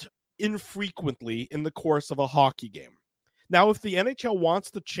not infrequently in the course of a hockey game. Now, if the NHL wants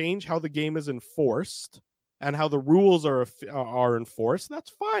to change how the game is enforced and how the rules are enforced,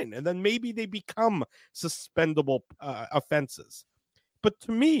 that's fine. And then maybe they become suspendable offenses. But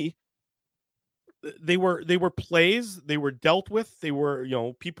to me, they were plays, they were dealt with, they were,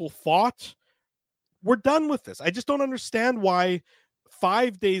 people fought. We're done with this. I just don't understand why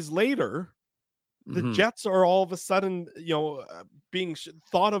 5 days later, the Jets are all of a sudden, being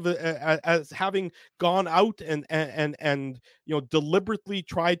thought of as having gone out and deliberately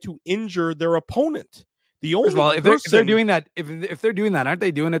tried to injure their opponent. The only if they're doing that, if they're doing that, aren't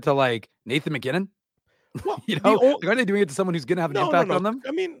they doing it to like Nathan McKinnon? Well, aren't they doing it to someone who's going to have an impact on them?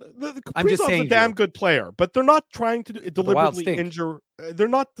 I mean, I'm just saying, a damn good player, but they're not trying to deliberately injure. They're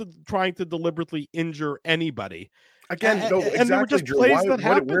not trying to deliberately injure anybody. Again, no, exactly. And they were just plays that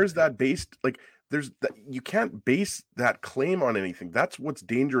happened. Where's that based? Like, you can't base that claim on anything. That's what's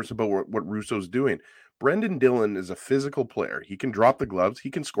dangerous about what Russo's doing. Brendan Dillon is a physical player. He can drop the gloves. He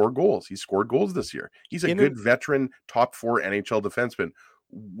can score goals. He scored goals this year. He's a good veteran, top 4 NHL defenseman.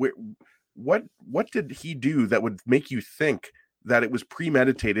 What did he do that would make you think that it was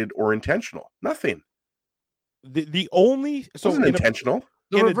premeditated or intentional? Nothing. The only it wasn't intentional.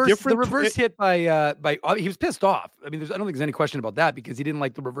 The reverse hit by he was pissed off. I mean, I don't think there's any question about that because he didn't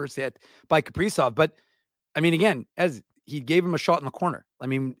like the reverse hit by Kaprizov. But I mean, again, as he gave him a shot in the corner. I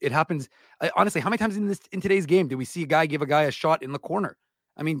mean, it happens. Honestly, how many times in today's game did we see a guy give a guy a shot in the corner?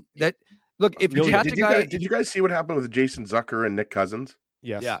 I mean, that look. If you catch did you guys see what happened with Jason Zucker and Nick Cousins?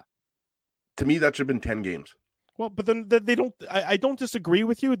 Yes. Yeah. To me, that should have been 10 games. Well, but then they don't. I don't disagree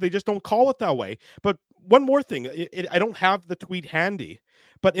with you. They just don't call it that way. But one more thing, I don't have the tweet handy.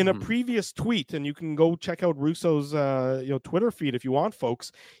 But in a previous tweet, and you can go check out Russo's Twitter feed if you want,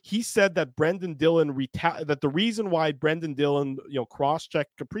 folks. He said that Brendan Dillon that the reason why Brendan Dillon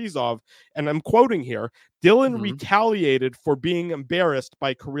cross-checked Kaprizov, and I'm quoting here, Dillon retaliated for being embarrassed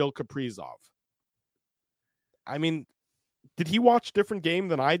by Kirill Kaprizov. I mean, did he watch different game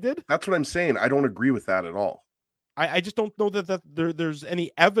than I did? That's what I'm saying. I don't agree with that at all. I just don't know that there's any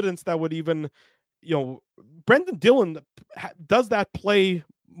evidence that would even. Brendan Dillon does that play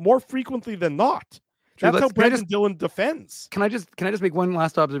more frequently than not. That's how Brendan Dillon defends. Can I just make one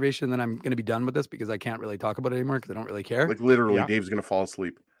last observation, and then I'm going to be done with this because I can't really talk about it anymore because I don't really care. Like literally, Dave's going to fall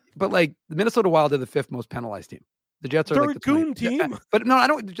asleep. But like the Minnesota Wild are the 5th most penalized team. The Jets are They're like a goon team. But no, I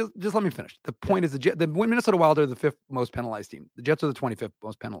don't. Just let me finish. The point is the Minnesota Wild are the 5th most penalized team. The Jets are the 25th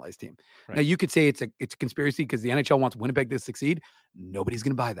most penalized team. Right. Now you could say it's a conspiracy because the NHL wants Winnipeg to succeed. Nobody's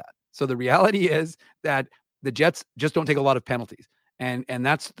going to buy that. So the reality is that the Jets just don't take a lot of penalties, and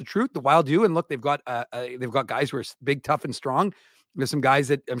that's the truth. The Wild do, and look, they've got guys who are big, tough, and strong. There's some guys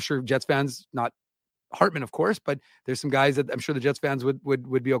that I'm sure Jets fans, not Hartman, of course, but there's some guys that I'm sure the Jets fans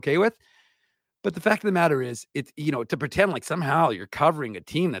would be okay with. But the fact of the matter is, it's to pretend like somehow you're covering a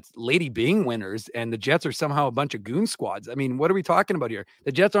team that's Lady Byng winners and the Jets are somehow a bunch of goon squads. I mean, what are we talking about here?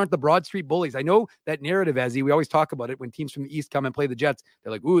 The Jets aren't the Broad Street Bullies. I know that narrative, Ezzy. We always talk about it when teams from the East come and play the Jets.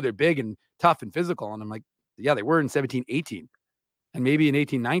 They're like, ooh, they're big and tough and physical. And I'm like, yeah, they were in 17-18 and maybe in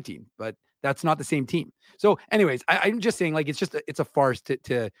 18-19, but that's not the same team. So anyways, I'm just saying, like, it's a farce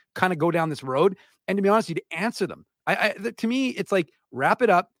to kind of go down this road. And to be honest, to answer them, to me, it's like, wrap it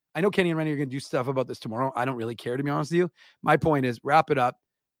up. I know Kenny and Rennie are going to do stuff about this tomorrow. I don't really care, to be honest with you. My point is wrap it up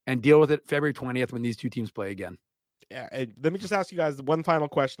and deal with it February 20th when these two teams play again. Yeah, let me just ask you guys one final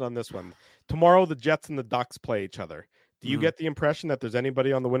question on this one. Tomorrow, the Jets and the Ducks play each other. Do you get the impression that there's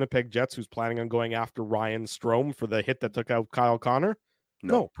anybody on the Winnipeg Jets who's planning on going after Ryan Strome for the hit that took out Kyle Connor?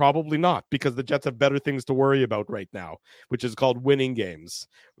 No, probably not, because the Jets have better things to worry about right now, which is called winning games.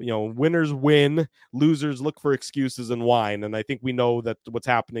 winners win, losers look for excuses and whine. And I think we know that what's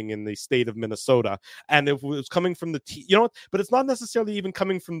happening in the state of Minnesota. And if it was coming from the team, but it's not necessarily even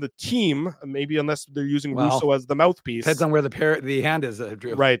coming from the team, maybe, unless they're using Russo as the mouthpiece. Depends on where the hand is,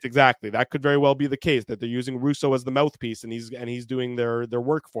 Drew. Right, exactly. That could very well be the case, that they're using Russo as the mouthpiece, and he's doing their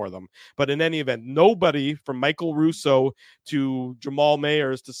work for them. But in any event, nobody from Michael Russo to Jamal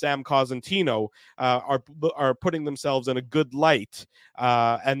Mayers to Sam Cosentino are putting themselves in a good light.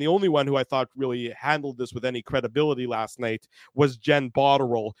 And the only one who I thought really handled this with any credibility last night was Jen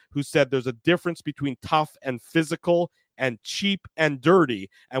Botterill, who said there's a difference between tough and physical and cheap and dirty.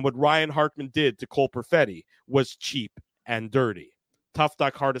 And what Ryan Hartman did to Cole Perfetti was cheap and dirty. Tough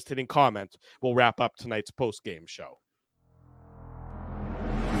Duck hardest hitting comment will wrap up tonight's post-game show.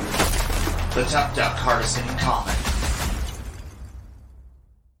 The Tough Duck hardest hitting comment.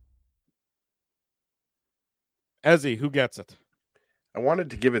 Ezzy, who gets it? I wanted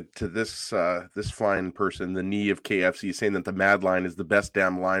to give it to this fine person, the knee of KFC, saying that the Mad Line is the best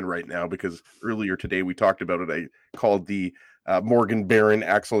damn line right now, because earlier today we talked about it. I called the Morgan Barron,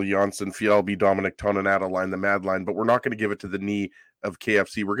 Axel Janssen, Fjallby, Dominic Toninato line the Mad Line, but we're not going to give it to the knee of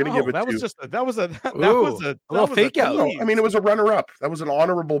KFC. We're going to give it that was a little fake out. No, I mean, it was a runner-up. That was an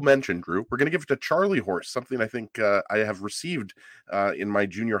honorable mention, Drew. We're going to give it to Charlie Horse, something I think I have received in my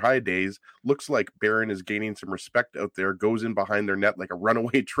junior high days. Looks like Barron is gaining some respect out there, goes in behind their net like a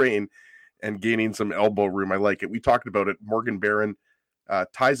runaway train and gaining some elbow room. I like it. We talked about it. Morgan Barron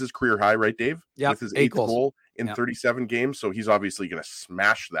ties his career high, right, Dave? Yeah, with his 8th goal in 37 games. So he's obviously going to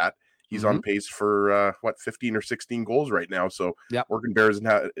smash that. He's on pace for 15 or 16 goals right now. So Morgan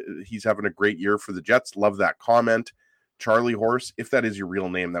Barron, he's having a great year for the Jets. Love that comment. Charlie Horse, if that is your real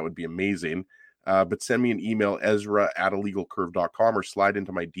name, that would be amazing. But send me an email, ezra@illegalcurve.com, or slide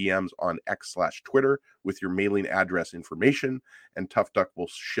into my DMs on X/Twitter with your mailing address information, and Tough Duck will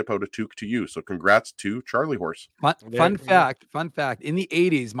ship out a toque to you. So congrats to Charlie Horse. Fun fact. In the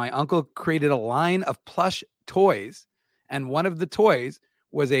 80s, my uncle created a line of plush toys, and one of the toys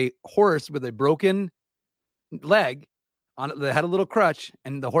was a horse with a broken leg on it that had a little crutch,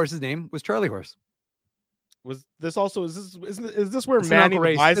 and the horse's name was Charlie Horse. Was this also is this where Manny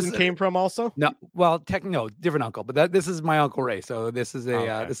Bison came from also? No, well, no, different uncle, but this is my Uncle Ray. So this is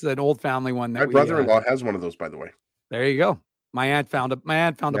this is an old family one. My brother-in-law has one of those, by the way. There you go. My aunt found a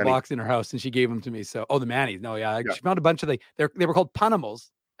box in her house, and she gave them to me. So the Mannies. No, she found a bunch of they were called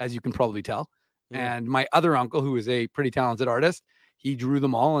Panimals, as you can probably tell. Yeah. And my other uncle, who is a pretty talented artist, he drew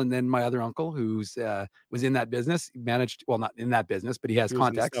them all. And then my other uncle, who's was in that business, not in that business, but he has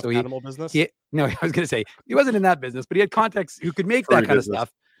contacts. So animal business. I was going to say he wasn't in that business, but he had contacts who could make that kind of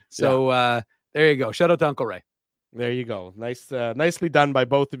stuff. So there you go. Shout out to Uncle Ray. There you go. Nicely done by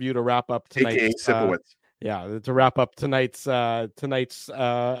both of you to wrap up tonight's. To wrap up tonight's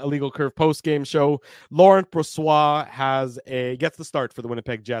Illegal Curve post-game show. Laurent Brossoit gets the start for the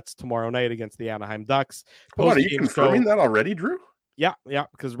Winnipeg Jets tomorrow night against the Anaheim Ducks. Are you confirming that already, Drew? Yeah,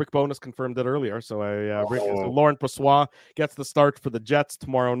 because Rick Bonus confirmed it earlier. So Laurent Brossoit gets the start for the Jets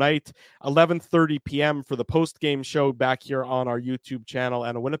tomorrow night, 11:30 p.m. for the post-game show back here on our YouTube channel,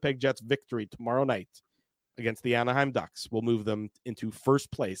 and a Winnipeg Jets victory tomorrow night against the Anaheim Ducks will move them into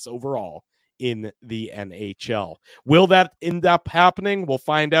first place overall in the NHL. Will that end up happening? We'll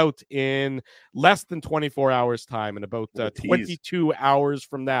find out in less than 24 hours time. In about 22 hours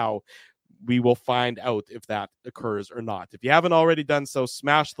from now, we will find out if that occurs or not. If you haven't already done so,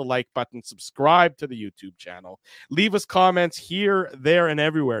 smash the like button, subscribe to the YouTube channel, leave us comments here, there, and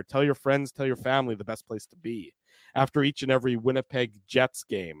everywhere. Tell your friends, tell your family the best place to be. After each and every Winnipeg Jets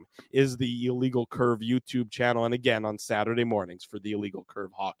game is the Illegal Curve YouTube channel, and again on Saturday mornings for the Illegal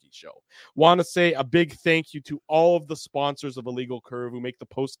Curve Hockey Show. Want to say a big thank you to all of the sponsors of Illegal Curve who make the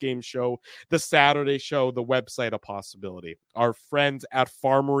post-game show, the Saturday show, the website a possibility. Our friends at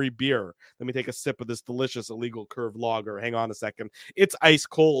Farmery Beer. Let me take a sip of this delicious Illegal Curve lager. Hang on a second. It's ice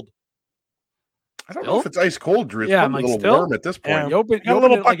cold. I don't know if it's ice cold, Drew. It's a little warm at this point.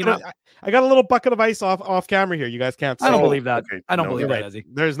 I got a little bucket of ice off camera here. You guys can't see. I don't believe that. Okay. I don't believe that, Ezzy.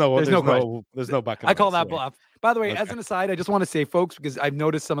 There's no bucket. I call that bluff. By the way, as an aside, I just want to say, folks, because I've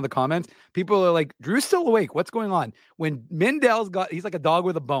noticed some of the comments, people are like, Drew's still awake. What's going on? When he's like a dog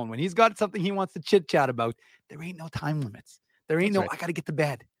with a bone. When he's got something he wants to chit chat about, there ain't no time limits. There ain't I got to get to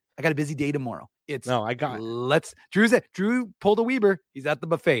bed. I got a busy day tomorrow. Drew pulled a Weber. He's at the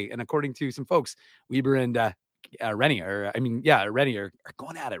buffet. And according to some folks, Weber and Rennie are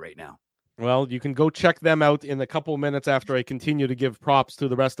going at it right now. Well, you can go check them out in a couple of minutes after I continue to give props to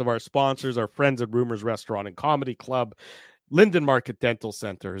the rest of our sponsors, our friends at Rumors Restaurant and Comedy Club. Linden Market Dental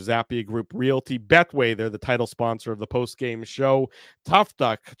Center, Zappia Group Realty, Betway, they're the title sponsor of the post-game show. Tough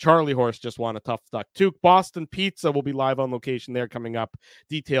Duck, Charlie Horse just won a Tough Duck toque. Boston Pizza will be live on location there coming up.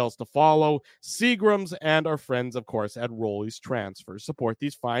 Details to follow. Seagram's and our friends, of course, at Rolly's Transfer. Support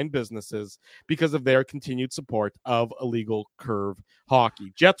these fine businesses because of their continued support of Illegal Curve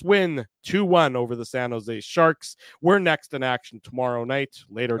Hockey. Jets win 2-1 over the San Jose Sharks. We're next in action tomorrow night,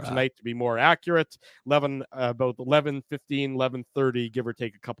 later tonight to be more accurate, about 11:15, 11:30, give or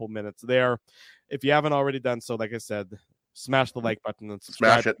take a couple minutes there. If you haven't already done so, like I said, smash the like button and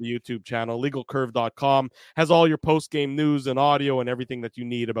subscribe to the YouTube channel. LegalCurve.com has all your post-game news and audio and everything that you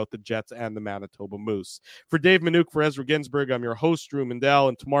need about the Jets and the Manitoba Moose. For Dave Manouk, for Ezra Ginsburg, I'm your host, Drew Mandel,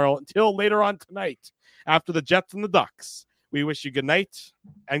 and tomorrow, until later on tonight, after the Jets and the Ducks, we wish you good night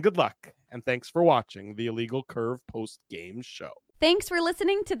and good luck. And thanks for watching the Illegal Curve post-game show. Thanks for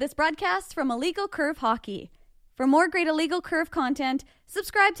listening to this broadcast from Illegal Curve Hockey. For more great Illegal Curve content,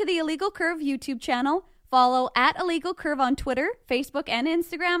 subscribe to the Illegal Curve YouTube channel, follow at Illegal Curve on Twitter, Facebook, and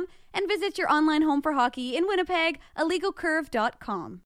Instagram, and visit your online home for hockey in Winnipeg, illegalcurve.com.